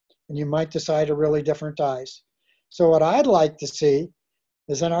apart, and you might decide are really different dies. So what I'd like to see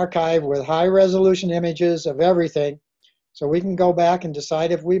is an archive with high-resolution images of everything, so we can go back and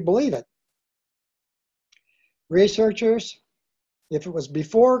decide if we believe it. Researchers, if it was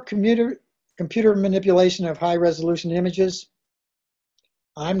before computer manipulation of high-resolution images,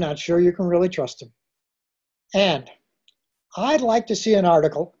 I'm not sure you can really trust them. And I'd like to see an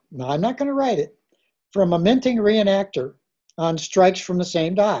article, now I'm not going to write it, from a minting reenactor on strikes from the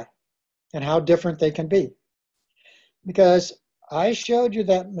same die and how different they can be. Because I showed you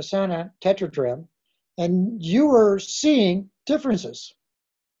that Masana tetradrachm, and you were seeing differences.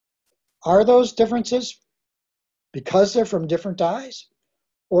 Are those differences because they're from different dies?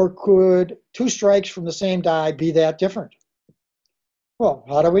 Or could two strikes from the same die be that different? Well,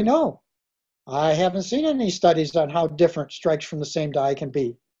 how do we know? I haven't seen any studies on how different strikes from the same die can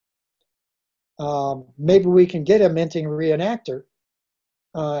be. Maybe we can get a minting reenactor,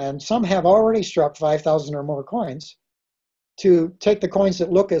 and some have already struck 5,000 or more coins, to take the coins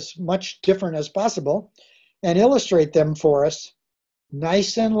that look as much different as possible and illustrate them for us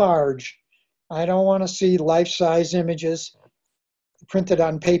nice and large. I don't want to see life-size images printed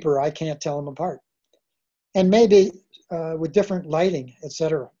on paper. I can't tell them apart. And maybe with different lighting,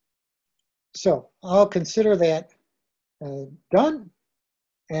 etc. So I'll consider that done.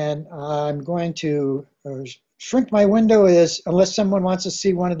 And I'm going to shrink my window unless someone wants to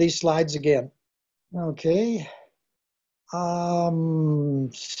see one of these slides again. Okay.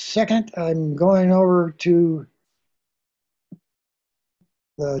 Second, I'm going over to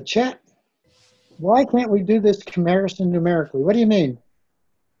the chat. Why can't we do this comparison numerically? What do you mean?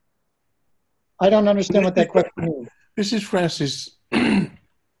 I don't understand what that question means. This is Francis.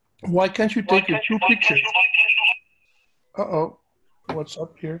 Why can't you take two pictures? Uh-oh, what's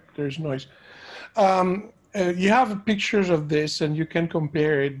up here? There's noise. You have pictures of this, and you can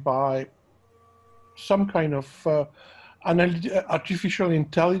compare it by some kind of artificial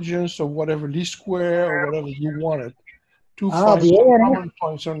intelligence or whatever, least square or whatever you wanted to find some common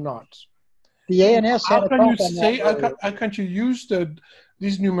points or not. The ANS how can you say? How can't you use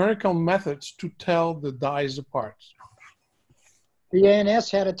these numerical methods to tell the dies apart? The ANS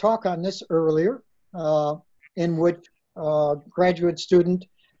had a talk on this earlier, in which a graduate student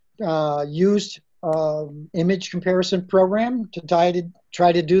used image comparison program to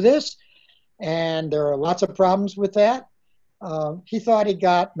try to do this, and there are lots of problems with that. He thought he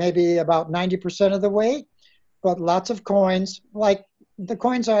got maybe about 90% of the way, but lots of coins, like the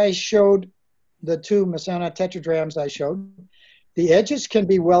coins I showed, the two Masana tetradrachms I showed, the edges can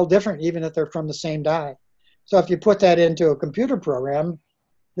be well different even if they're from the same die. So if you put that into a computer program,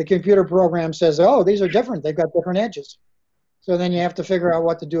 the computer program says, oh, these are different, they've got different edges. So then you have to figure out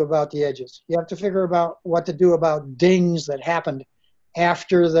what to do about the edges. You have to figure out what to do about dings that happened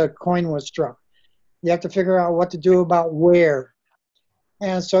after the coin was struck. You have to figure out what to do about wear.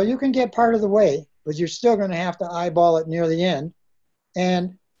 And so you can get part of the way, but you're still going to have to eyeball it near the end.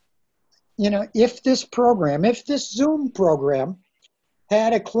 And, you know, if this program, if this Zoom program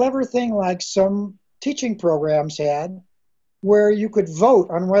had a clever thing like some teaching programs had, where you could vote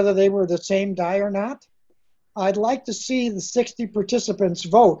on whether they were the same die or not, I'd like to see the 60 participants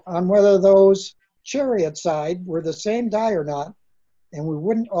vote on whether those chariot side were the same die or not, and we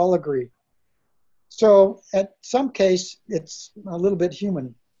wouldn't all agree. So at some case, it's a little bit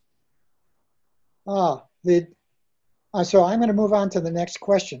human. So I'm going to move on to the next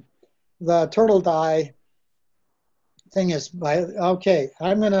question. The turtle die thing is, okay,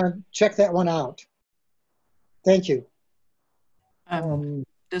 I'm going to check that one out. Thank you.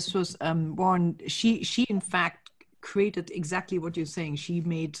 This was Warren. She in fact created exactly what you're saying. She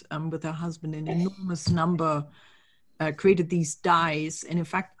made with her husband an enormous number, created these dies, and in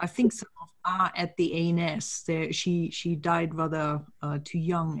fact, I think some are at the ANS. She died rather too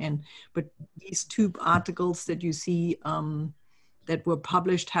young, but these two articles that you see that were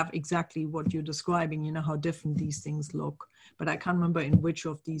published have exactly what you're describing. You know how different these things look, but I can't remember in which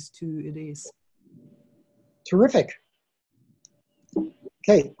of these two it is. Terrific.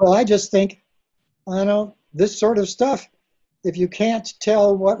 Okay, well, I just think, I know, this sort of stuff, if you can't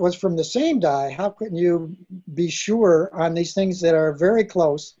tell what was from the same die, how can you be sure on these things that are very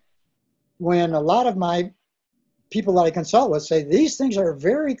close, when a lot of my people that I consult with say, these things are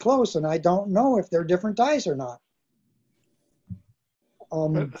very close and I don't know if they're different dies or not.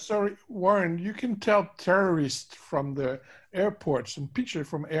 Sorry, Warren, you can tell terrorists from the airports and pictures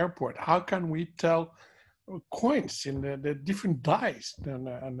from airport. How can we tell coins in the different dies than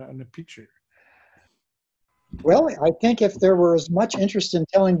on the picture? Well, I think if there were as much interest in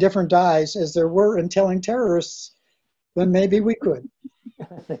telling different dies as there were in telling terrorists, then maybe we could.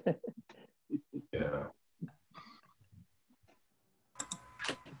 Yeah.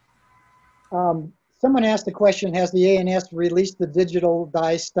 Someone asked the question, has the ANS released the digital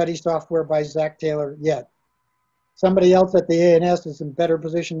die study software by Zach Taylor yet? Somebody else at the ANS is in better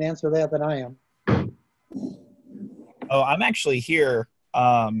position to answer that than I am. Oh, I'm actually here,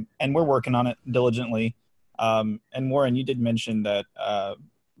 and we're working on it diligently. And Warren, you did mention that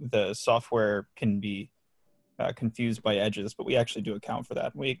the software can be confused by edges, but we actually do account for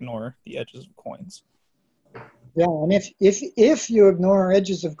that. We ignore the edges of coins. Yeah, and if you ignore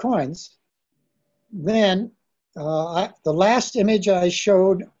edges of coins, then the last image I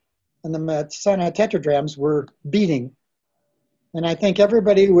showed on the Matsana tetradrams were beating. And I think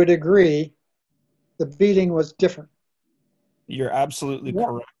everybody would agree the beating was different. You're absolutely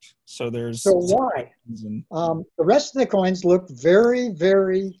correct. So there's... So why? The rest of the coins looked very,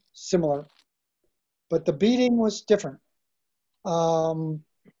 very similar, but the beating was different. If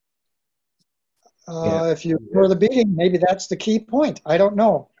you ignore the beating, maybe that's the key point. I don't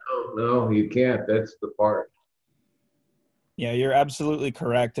know. No, you can't. That's the part. Yeah, you're absolutely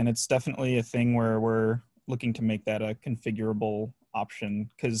correct. And it's definitely a thing where we're looking to make that a configurable option,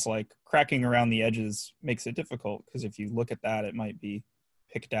 because like cracking around the edges makes it difficult, because if you look at that, it might be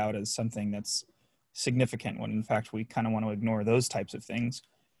picked out as something that's significant, when in fact we kind of want to ignore those types of things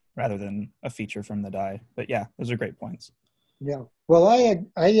rather than a feature from the die. But yeah, those are great points. Yeah, well,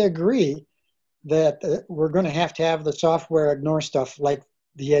 I agree that we're going to have the software ignore stuff like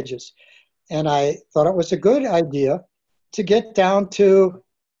the edges. And I thought it was a good idea to get down to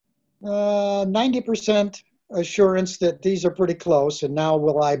 90% assurance that these are pretty close, and now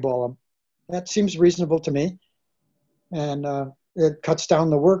we'll eyeball them. That seems reasonable to me, and it cuts down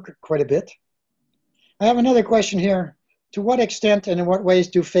the work quite a bit. I have another question here. To what extent and in what ways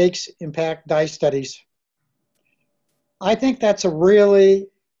do fakes impact die studies? I think that's a really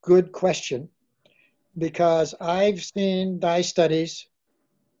good question, because I've seen die studies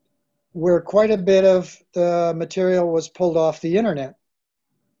where quite a bit of the material was pulled off the internet,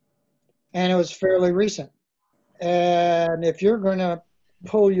 and it was fairly recent. And if you're going to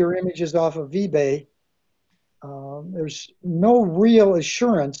pull your images off of eBay, there's no real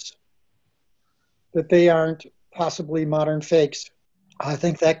assurance that they aren't possibly modern fakes. I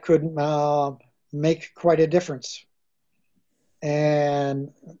think that could make quite a difference.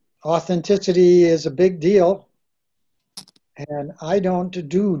 And authenticity is a big deal. And I don't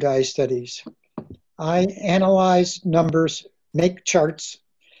do die studies. I analyze numbers, make charts.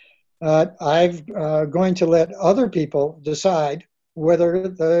 I'm going to let other people decide whether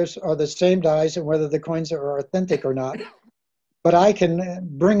those are the same dies and whether the coins are authentic or not. But I can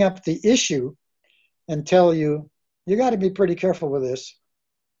bring up the issue and tell you, you got to be pretty careful with this.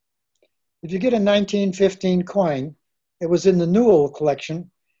 If you get a 1915 coin, it was in the Newell collection,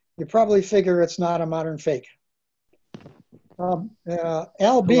 you probably figure it's not a modern fake.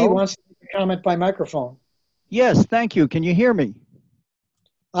 Al B wants to make a comment by microphone. Yes, thank you. Can you hear me?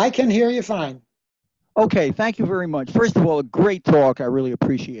 I can hear you fine. Okay, thank you very much. First of all, a great talk. I really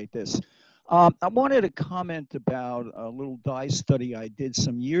appreciate this. I wanted to comment about a little dye study I did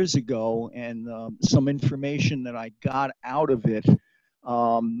some years ago and some information that I got out of it.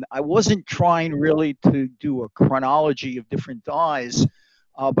 I wasn't trying really to do a chronology of different dyes,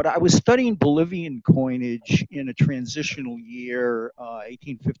 but I was studying Bolivian coinage in a transitional year,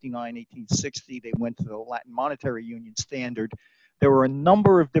 1859, 1860. They went to the Latin Monetary Union standard. There were a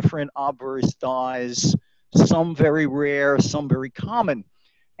number of different obverse dyes, some very rare, some very common.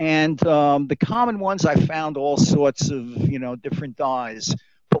 And the common ones, I found all sorts of, different dyes.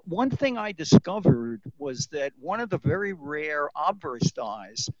 But one thing I discovered was that one of the very rare obverse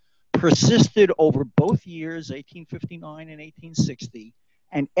dyes persisted over both years, 1859 and 1860,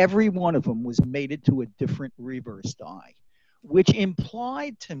 and every one of them was mated to a different reverse dye, which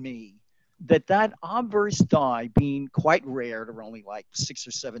implied to me that that obverse dye, being quite rare, there were only like 6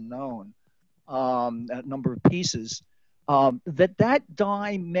 or 7 known, a number of pieces, that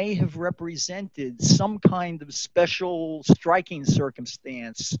dye may have represented some kind of special striking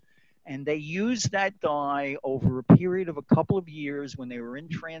circumstance. And they used that dye over a period of a couple of years when they were in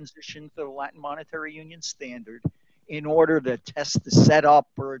transition to the Latin Monetary Union standard in order to test the setup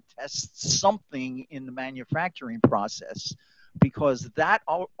or test something in the manufacturing process, because that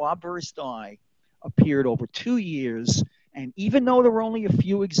obverse dye appeared over 2 years, and even though there were only a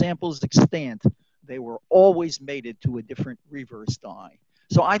few examples extant, they were always mated to a different reverse dye.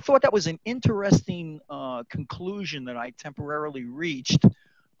 So I thought that was an interesting conclusion that I temporarily reached,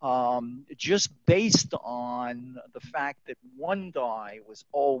 just based on the fact that one dye was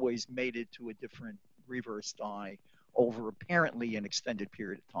always mated to a different reverse dye over apparently an extended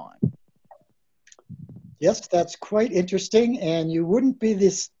period of time. Yes, that's quite interesting, and you wouldn't be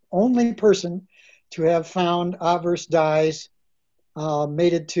the only person to have found obverse dyes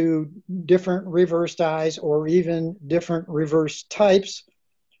mated to different reverse dyes or even different reverse types.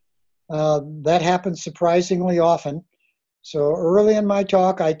 That happens surprisingly often. So early in my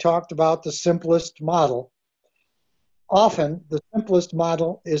talk, I talked about the simplest model. Often, the simplest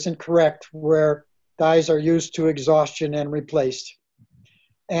model isn't correct, where dyes are used to exhaustion and replaced.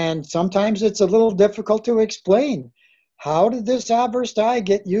 And sometimes it's a little difficult to explain. How did this obverse dye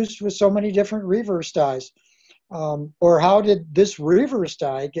get used with so many different reverse dyes? Or how did this reverse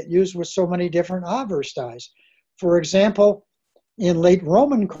dye get used with so many different obverse dyes? For example, in late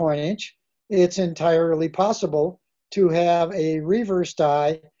Roman coinage, it's entirely possible to have a reverse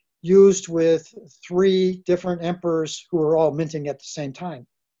dye used with 3 different emperors who are all minting at the same time.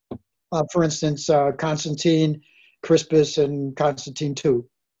 For instance, Constantine, Crispus, and Constantine II.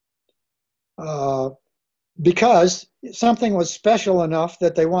 Because something was special enough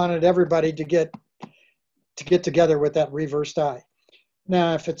that they wanted everybody to get together with that reverse dye.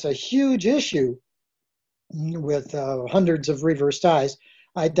 Now, if it's a huge issue with hundreds of reverse dyes,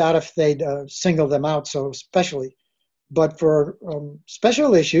 I doubt if they'd single them out so specially. But for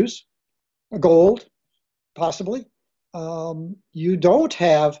special issues, gold, possibly, you don't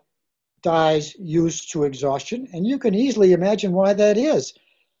have dyes used to exhaustion, and you can easily imagine why that is.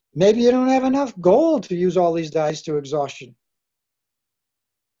 Maybe you don't have enough gold to use all these dyes to exhaustion.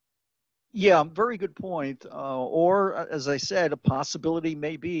 Yeah, very good point. Or, as I said, a possibility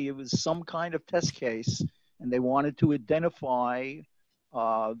may be it was some kind of test case, and they wanted to identify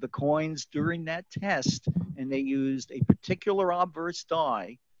the coins during that test, and they used a particular obverse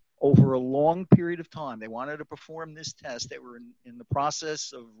dye over a long period of time. They wanted to perform this test. They were in the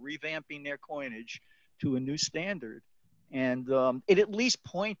process of revamping their coinage to a new standard. And it at least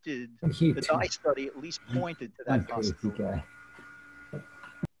pointed, the dye study at least pointed to that possibility.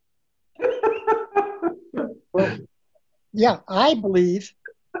 Well, yeah, I believe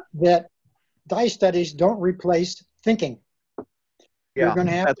that dye studies don't replace thinking. Yeah, you're going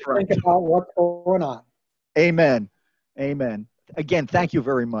to have to think about what's going on. Amen. Amen. Again, thank you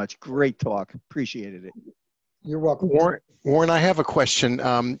very much. Great talk. Appreciated it. You're welcome. Warren, I have a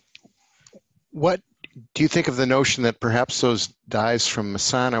question. What do you think of the notion that perhaps those dyes from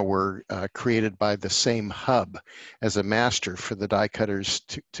Masana were created by the same hub as a master for the die cutters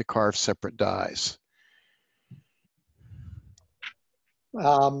to carve separate dyes?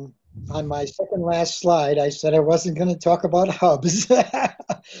 On my second last slide, I said I wasn't going to talk about hubs.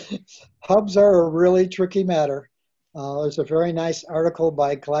 Hubs are a really tricky matter. There's a very nice article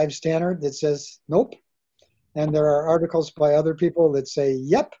by Clive Stannard that says nope. And there are articles by other people that say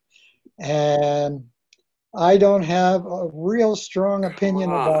yep. And I don't have a real strong opinion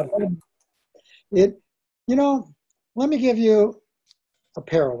about it. You know, let me give you a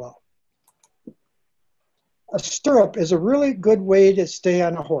parallel. a stirrup is a really good way to stay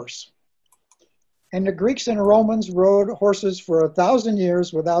on a horse. And the Greeks and the Romans rode horses for 1,000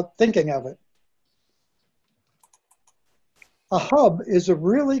 years without thinking of it. A hub is a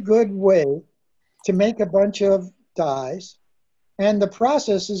really good way to make a bunch of dies, and the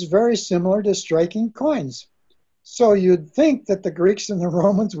process is very similar to striking coins. So you'd think that the Greeks and the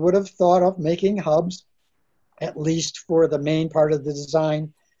Romans would have thought of making hubs, at least for the main part of the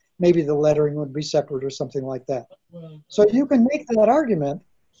design. Maybe the lettering would be separate or something like that. So you can make that argument,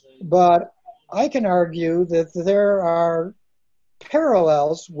 but I can argue that there are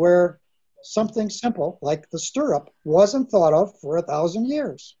parallels where something simple like the stirrup wasn't thought of for 1,000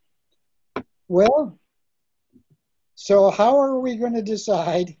 years. Well, so how are we going to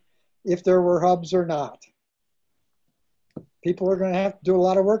decide if there were hubs or not? People are going to have to do a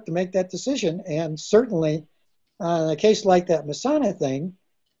lot of work to make that decision. And certainly, in a case like that Masana thing,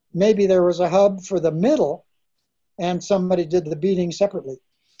 maybe there was a hub for the middle and somebody did the beating separately.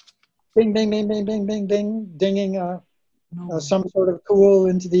 Bing, bing, bing, bing, bing, bing, bing, dinging some sort of tool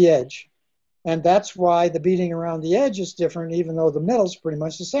into the edge. And that's why the beating around the edge is different, even though the middle's pretty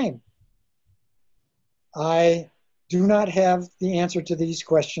much the same. I do not have the answer to these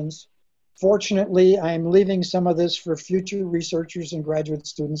questions. Fortunately, I'm leaving some of this for future researchers and graduate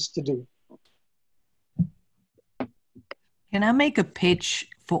students to do. Can I make a pitch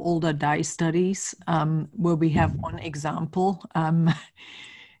for older die studies where we have one example?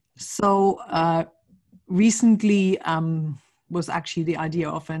 Recently was actually the idea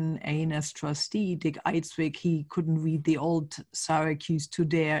of an ANS trustee, Dick Eidsvik. He couldn't read the old Syracuse to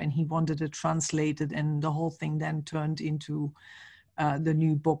there and he wanted it translated, and the whole thing then turned into the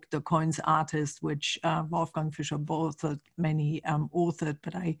new book, The Coins Artist, which Wolfgang Fischer authored, many authored,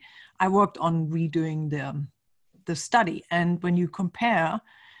 but I worked on redoing the study. And when you compare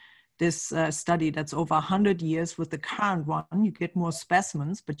this study that's over 100 years with the current one, you get more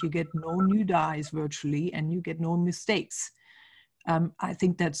specimens, but you get no new dies virtually, and you get no mistakes. I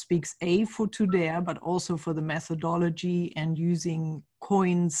think that speaks for Tudor, but also for the methodology and using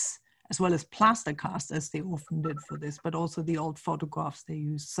coins as well as plaster casts, as they often did for this, but also the old photographs they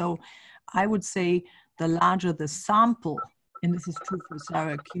used. So I would say the larger the sample, and this is true for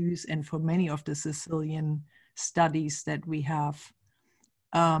Syracuse and for many of the Sicilian studies that we have,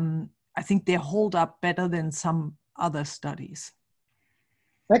 I think they hold up better than some other studies.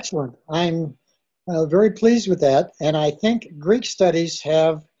 Excellent. I'm very pleased with that. And I think Greek studies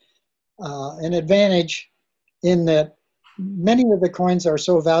have an advantage in that many of the coins are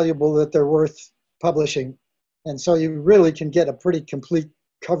so valuable that they're worth publishing. And so you really can get a pretty complete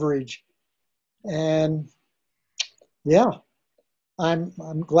coverage. And yeah, I'm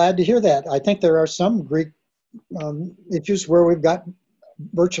glad to hear that. I think there are some Greek issues where we've got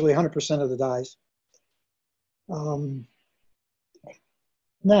virtually 100% of the dies.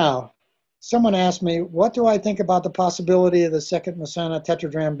 Now, someone asked me, what do I think about the possibility of the second Masana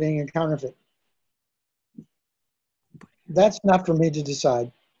tetradrachm being a counterfeit? That's not for me to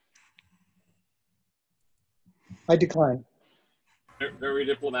decide. I decline. Very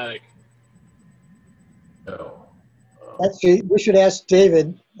diplomatic. No. Actually, we should ask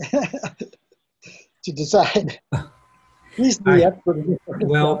David to decide. He's the expert.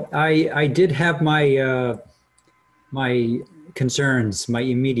 Well, I did have my my concerns, my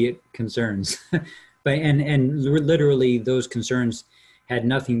immediate concerns, but and literally those concerns had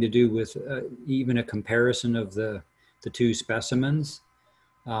nothing to do with even a comparison of the two specimens.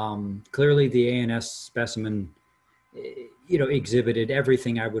 Clearly, the ANS specimen, exhibited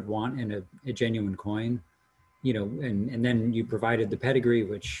everything I would want in a genuine coin, and then you provided the pedigree,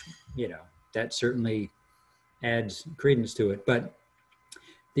 which, that certainly adds credence to it. But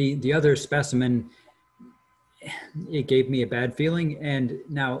the other specimen, it gave me a bad feeling. And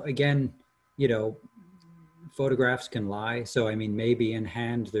now again, photographs can lie. So, I mean, maybe in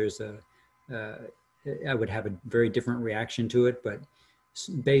hand, there's I would have a very different reaction to it, but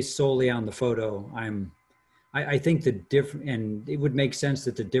based solely on the photo, I think and it would make sense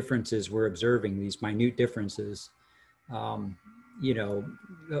that the differences we're observing, these minute differences, of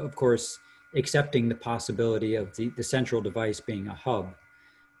course, accepting the possibility of the central device being a hub,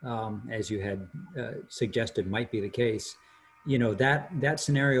 as you had suggested might be the case, that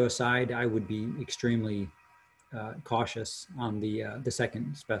scenario aside, I would be extremely cautious on the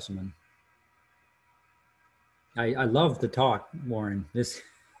second specimen. I love the talk, Warren. This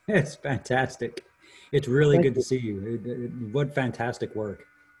is fantastic. It's really good to see you. What fantastic work.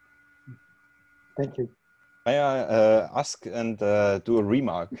 Thank you. May I ask and do a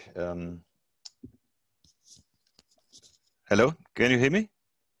remark? Hello, can you hear me?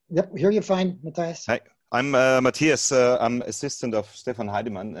 Yep, hear you fine, Matthias. Hi. I'm Matthias. I'm assistant of Stefan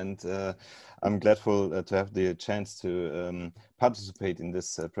Heidemann, and I'm grateful to have the chance to participate in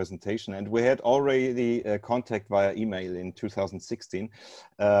this presentation. And we had already contact via email in 2016.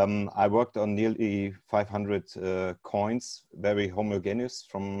 I worked on nearly 500 coins, very homogeneous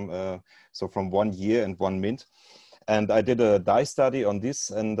from 1 year and 1 mint. And I did a die study on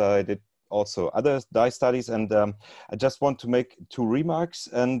this, and I did also other die studies. And I just want to make 2 remarks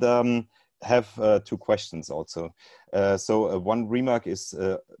and have 2 questions also. One remark is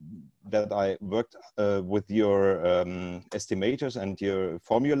that I worked with your estimators and your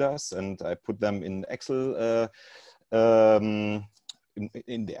formulas, and I put them in Excel, in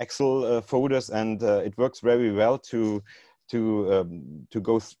the Excel folders, and it works very well to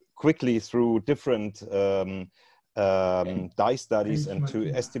go quickly through different die studies and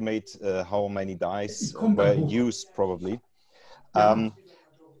to estimate how many dice were used probably.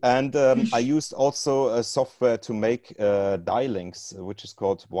 I used also a software to make die links, which is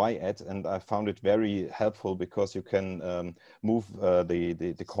called YAD, and I found it very helpful because you can move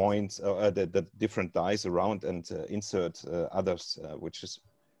the coins, the different dice around and insert others, which is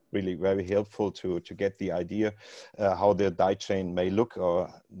really very helpful to get the idea how the die chain may look or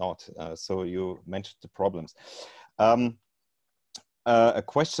not. So you mentioned the problems. A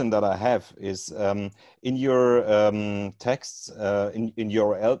question that I have is, in your texts, in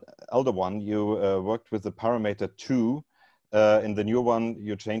your elder one, you worked with the parameter 2. In the new one,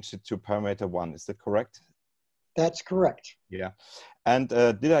 you changed it to parameter 1. Is that correct? That's correct. Yeah. And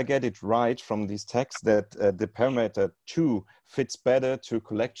did I get it right from these texts that the parameter 2 fits better to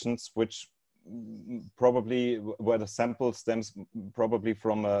collections which probably, where the sample stems probably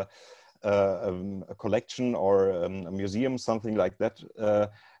from a collection or a museum, something like that,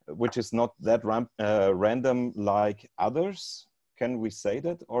 which is not that random like others? Can we say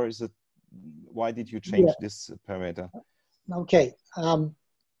that, or is it? Why did you change this parameter? Okay.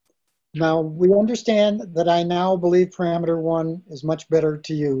 Now we understand that I now believe parameter 1 is much better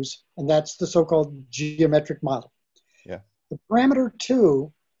to use, and that's the so-called geometric model. Yeah. The parameter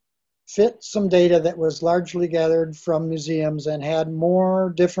 2 fit some data that was largely gathered from museums and had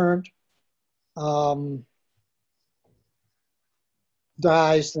more different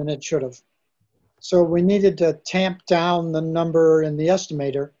dies than it should have. So we needed to tamp down the number in the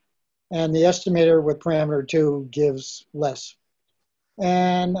estimator, and the estimator with parameter 2 gives less.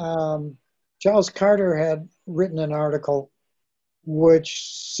 And Charles Carter had written an article which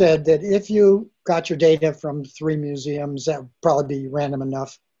said that if you got your data from 3 museums, that would probably be random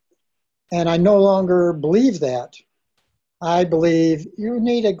enough. And I no longer believe that. I believe you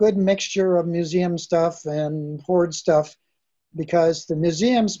need a good mixture of museum stuff and hoard stuff, because the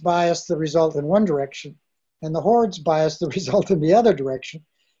museums bias the result in one direction and the hoards bias the result in the other direction.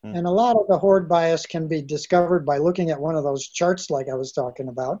 And a lot of the hoard bias can be discovered by looking at one of those charts like I was talking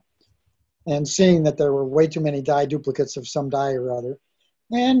about and seeing that there were way too many die duplicates of some die or other.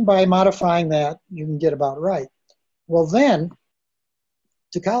 And by modifying that, you can get about right. Well, then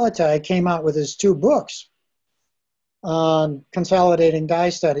Tokalatai came out with his 2 books on consolidating die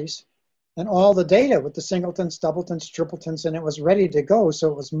studies and all the data with the singletons, doubletons, tripletons, and it was ready to go.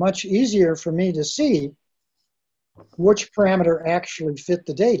 So it was much easier for me to see which parameter actually fit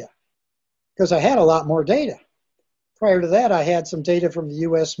the data, because I had a lot more data. Prior to that, I had some data from the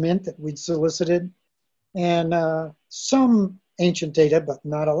US Mint that we'd solicited and some ancient data, but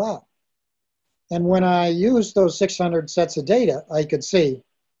not a lot. And when I used those 600 sets of data, I could see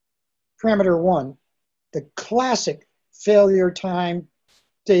parameter 1, the classic failure time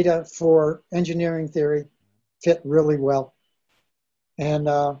data for engineering theory, fit really well. And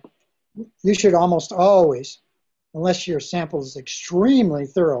you should almost always, unless your sample is extremely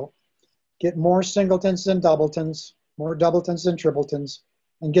thorough, get more singletons than doubletons, more doubletons than tripletons,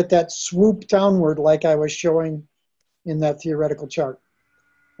 and get that swoop downward like I was showing in that theoretical chart.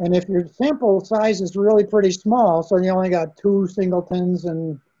 And if your sample size is really pretty small, so you only got 2 singletons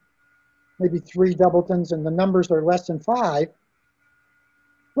and maybe 3 doubletons, and the numbers are less than 5,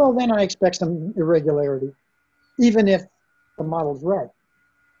 well, then I expect some irregularity, even if the model's right.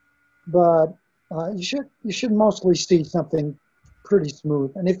 But you should mostly see something pretty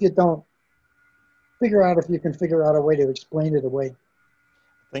smooth. And if you don't, figure out if you can figure out a way to explain it away.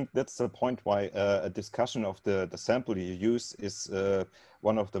 I think that's the point why a discussion of the sample you use is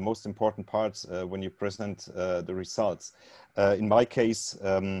one of the most important parts when you present the results. In my case,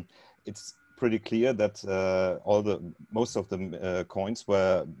 it's pretty clear that most of the coins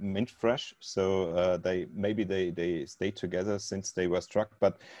were mint fresh, so they stayed together since they were struck.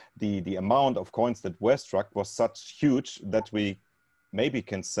 But the amount of coins that were struck was such huge that we maybe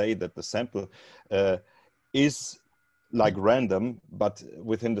can say that the sample is like random, but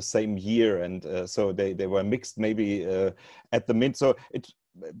within the same year, and so they were mixed maybe at the mid. So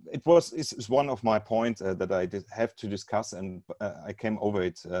it's one of my points that I did have to discuss, and I came over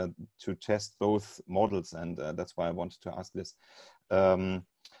it to test both models, and that's why I wanted to ask this.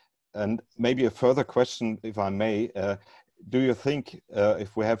 And maybe a further question, if I may, do you think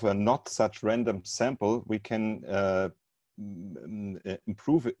if we have a not such random sample, we can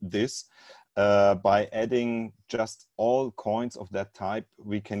improve this by adding just all coins of that type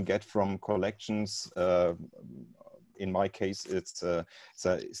we can get from collections? In my case, it's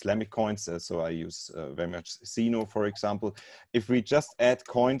Islamic coins, so I use very much Zeno, for example. If we just add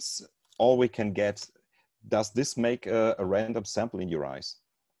coins, all we can get, does this make a random sample in your eyes?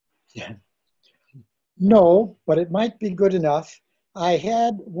 Yeah. No, but it might be good enough. I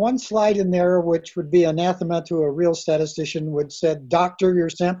had one slide in there which would be anathema to a real statistician, which said, doctor your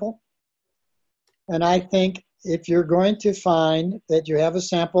sample. And I think if you're going to find that you have a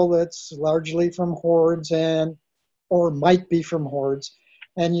sample that's largely from hordes or might be from hordes,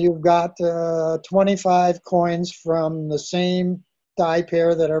 and you've got 25 coins from the same die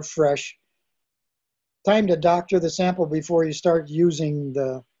pair that are fresh, time to doctor the sample before you start using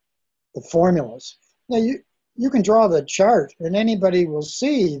the formulas. Now you can draw the chart, and anybody will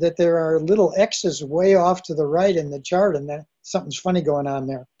see that there are little X's way off to the right in the chart, and that something's funny going on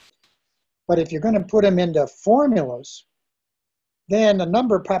there. But if you're going to put them into formulas, then a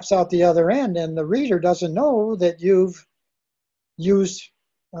number pops out the other end, and the reader doesn't know that you've used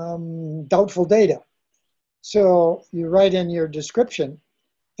doubtful data. So you write in your description,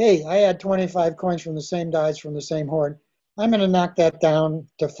 hey, I had 25 coins from the same dies from the same horde. I'm going to knock that down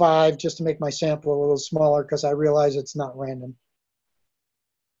to 5 just to make my sample a little smaller because I realize it's not random.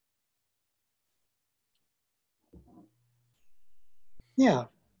 Yeah.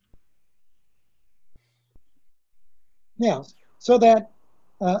 Yeah. So that,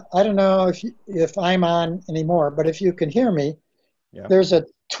 I don't know if I'm on anymore, but if you can hear me, yeah. There's a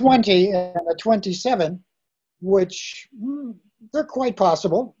 20 and a 27, which they're quite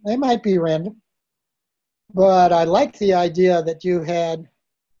possible. They might be random. But I like the idea that you had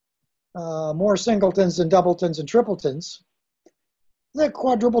more singletons and doubletons and tripletons. The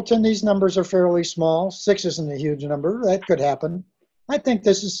quadrupleton, these numbers are fairly small. 6 isn't a huge number. That could happen. I think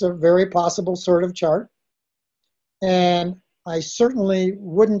this is a very possible sort of chart. And I certainly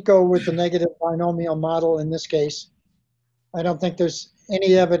wouldn't go with the negative binomial model in this case. I don't think there's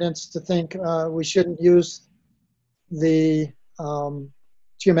any evidence to think we shouldn't use the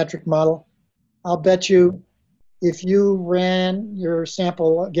geometric model. I'll bet you if you ran your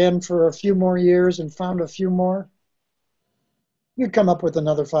sample again for a few more years and found a few more, you'd come up with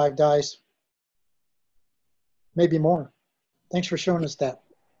another 5 dice. Maybe more. Thanks for showing us that.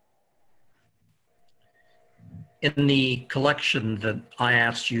 In the collection that I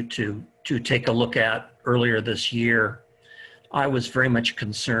asked you to take a look at earlier this year, I was very much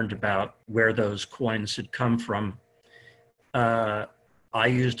concerned about where those coins had come from. I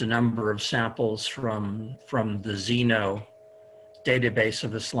used a number of samples from the Zeno database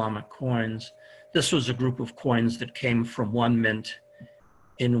of Islamic coins. This was a group of coins that came from one mint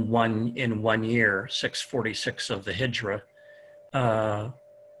in one year, 646 of the Hijra, the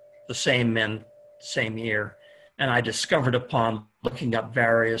same mint, same year. And I discovered upon looking up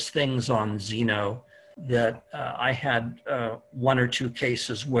various things on Zeno that I had 1 or 2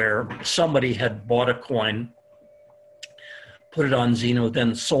 cases where somebody had bought a coin, put it on Zeno,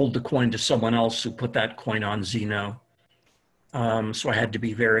 then sold the coin to someone else who put that coin on Zeno. So I had to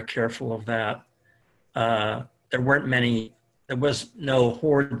be very careful of that. There was no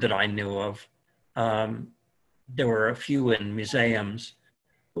horde that I knew of. There were a few in museums.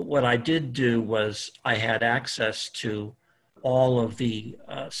 But what I did do was I had access to all of the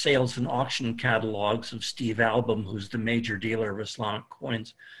sales and auction catalogs of Steve Album, who's the major dealer of Islamic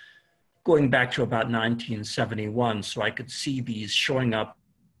coins, going back to about 1971. So I could see these showing up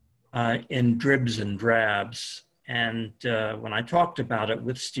in dribs and drabs. And when I talked about it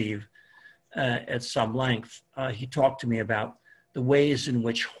with Steve at some length, he talked to me about the ways in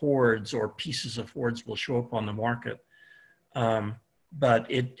which hordes or pieces of hordes will show up on the market. But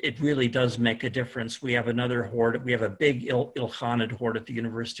it really does make a difference. We have another horde. We have a big Ilkhanid horde at the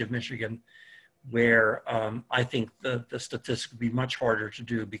University of Michigan, where I think the statistics would be much harder to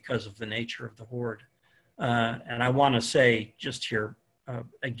do because of the nature of the horde. And I want to say just here,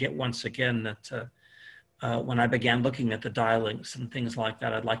 once again, that when I began looking at the die links and things like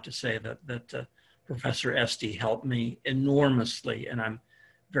that, I'd like to say that Professor Esty helped me enormously, and I'm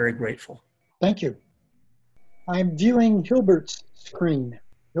very grateful. Thank you. I'm viewing Hilbert's screen.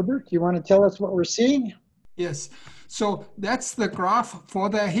 Hilbert, do you want to tell us what we're seeing? Yes. So that's the graph for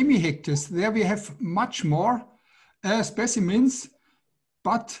the hemihectares. There we have much more specimens,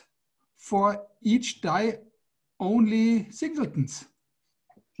 but for each die, only singletons.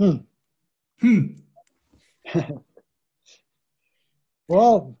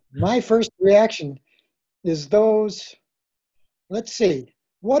 Well, my first reaction is those, let's see,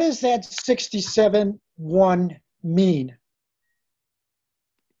 what does that 67-1 mean?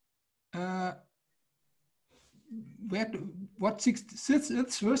 What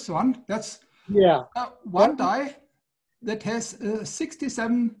it's first one? That's one die that has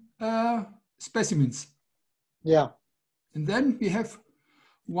 67 specimens. Yeah. And then we have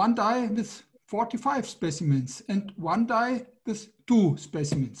one die with 45 specimens and one die with 2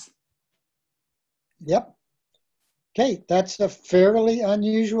 specimens. Yep. Okay, that's a fairly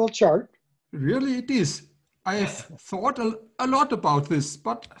unusual chart. Really, it is. I have thought a lot about this,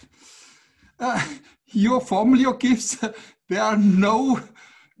 but your formula gives there are no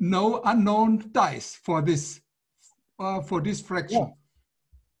unknown dice for this fraction. Yeah.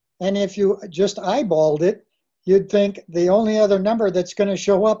 And if you just eyeballed it, you'd think the only other number that's going to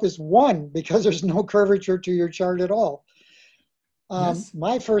show up is 1 because there's no curvature to your chart at all. Yes.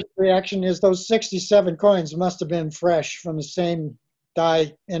 My first reaction is those 67 coins must have been fresh from the same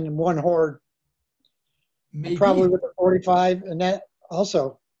die in one hoard. Maybe. Probably with the 45 and that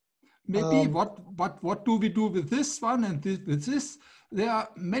also. Maybe what do we do with this one and with this? There are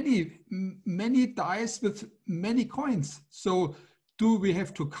many dice with many coins. So do we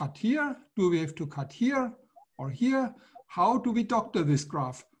have to cut here? Do we have to cut here or here? How do we doctor this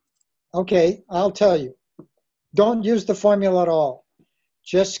graph? Okay, I'll tell you. Don't use the formula at all.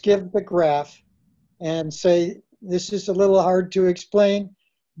 Just give the graph and say, this is a little hard to explain,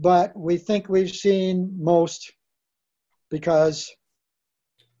 but we think we've seen most because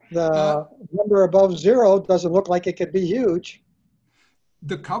the number above 0 doesn't look like it could be huge.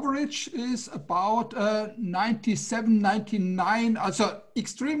 The coverage is about 97, 99, also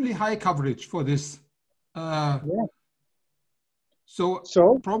extremely high coverage for this. So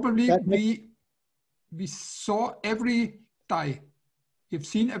probably we saw every die. We've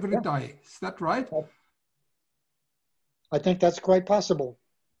seen every die. Is that right? I think that's quite possible.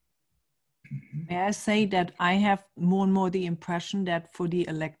 May I say that I have more and more the impression that for the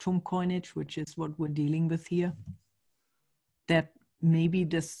electrum coinage, which is what we're dealing with here, that maybe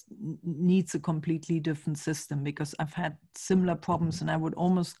this needs a completely different system, because I've had similar problems and I would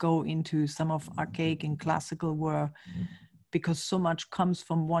almost go into some of archaic and classical where, because so much comes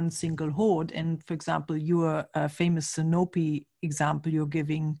from one single hoard. And for example, your famous Sinope example you're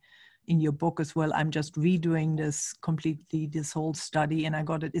giving in your book as well, I'm just redoing this whole study, and I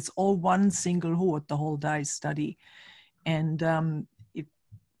got it. It's all one single hoard, the whole dice study. And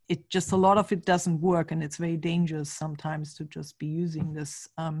it just, a lot of it doesn't work, and it's very dangerous sometimes to just be using this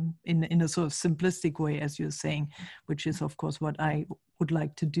in a sort of simplistic way, as you're saying, which is of course what I would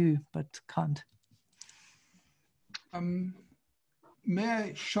like to do, but can't. May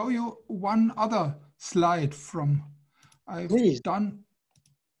I show you one other slide from, I've done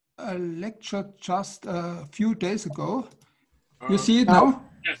a lecture just a few days ago. You see it now?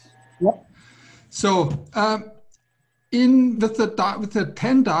 Yes. Yep. So with the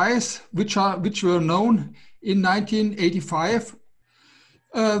 10 dice which were known in 1985,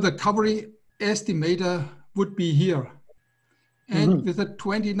 the coverage estimator would be here. And with the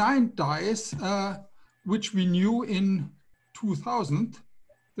 29 dice which we knew in 2000,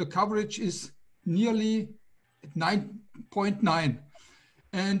 the coverage is nearly 9.9.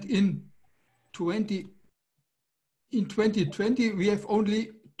 And in 2020, we have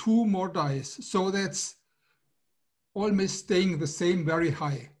only 2 more dice. So that's almost staying the same, very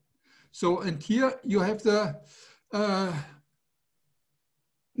high. So, and here you have the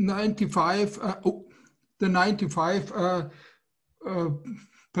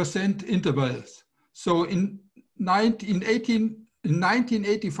 95% intervals. So in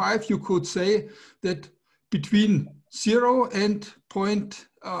 1985, you could say that between 0 and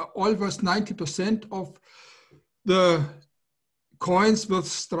almost 90% of the coins were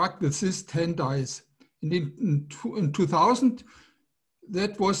struck with this 10 dice. And in 2000,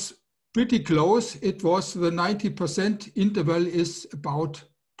 that was pretty close. It was the 90% interval is about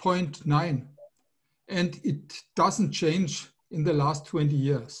 0.9. And it doesn't change in the last 20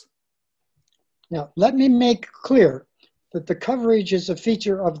 years. Now, let me make clear that the coverage is a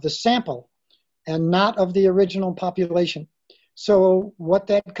feature of the sample and not of the original population. So what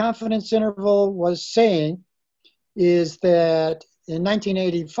that confidence interval was saying is that in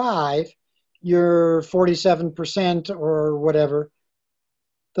 1985, your 47% or whatever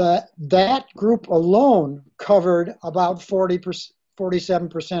that group alone covered about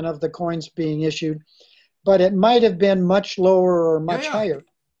 47% of the coins being issued, but it might have been much lower or much higher.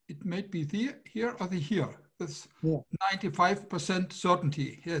 It might be here or here. It's 95%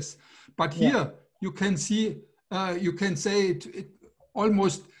 certainty, yes. But here you can see, you can say it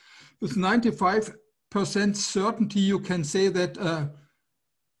almost with 95% certainty, you can say that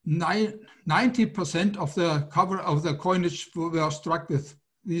 90% of the cover of the coinage were struck with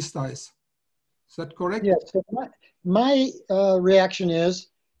these dice. Is that correct? Yes. So my reaction is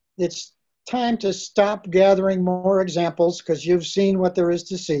it's time to stop gathering more examples because you've seen what there is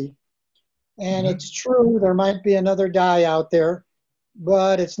to see. And it's true, there might be another die out there,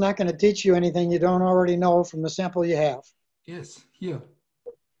 but it's not going to teach you anything you don't already know from the sample you have. Yes, here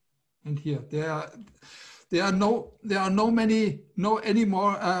and here. There are no any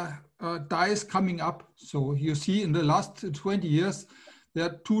more dies coming up. So you see, in the last 20 years, there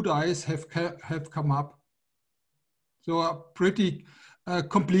are 2 dies have come up. So are pretty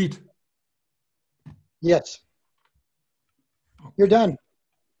complete. Yes. You're done.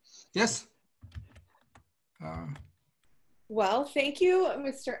 Yes. Well, thank you,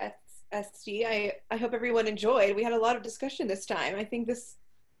 Mr. Esty. I hope everyone enjoyed. We had a lot of discussion this time. I think this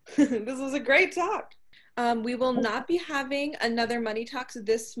this was a great talk. We will not be having another Money Talks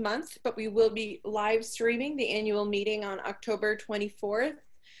this month, but we will be live streaming the annual meeting on October 24th.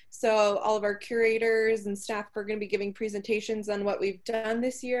 So all of our curators and staff are going to be giving presentations on what we've done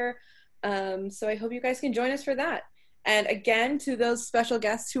this year. So I hope you guys can join us for that. And again, to those special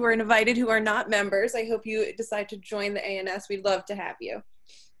guests who are invited who are not members, I hope you decide to join the ANS. We'd love to have you.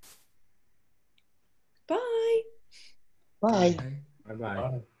 Bye. Bye.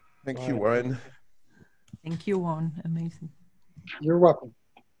 Bye-bye. Thank you, Warren. Thank you, Warren. Amazing. You're welcome.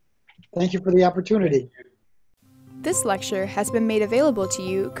 Thank you for the opportunity. This lecture has been made available to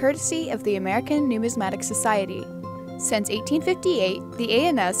you courtesy of the American Numismatic Society. Since 1858, the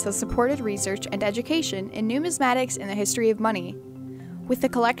ANS has supported research and education in numismatics and the history of money. With a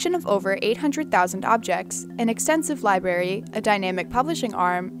collection of over 800,000 objects, an extensive library, a dynamic publishing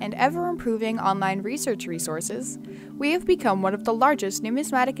arm, and ever-improving online research resources, we have become one of the largest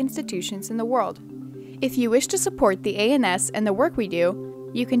numismatic institutions in the world. If you wish to support the ANS and the work we do,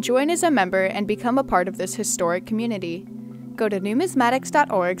 you can join as a member and become a part of this historic community. Go to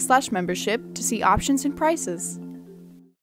numismatics.org/membership to see options and prices.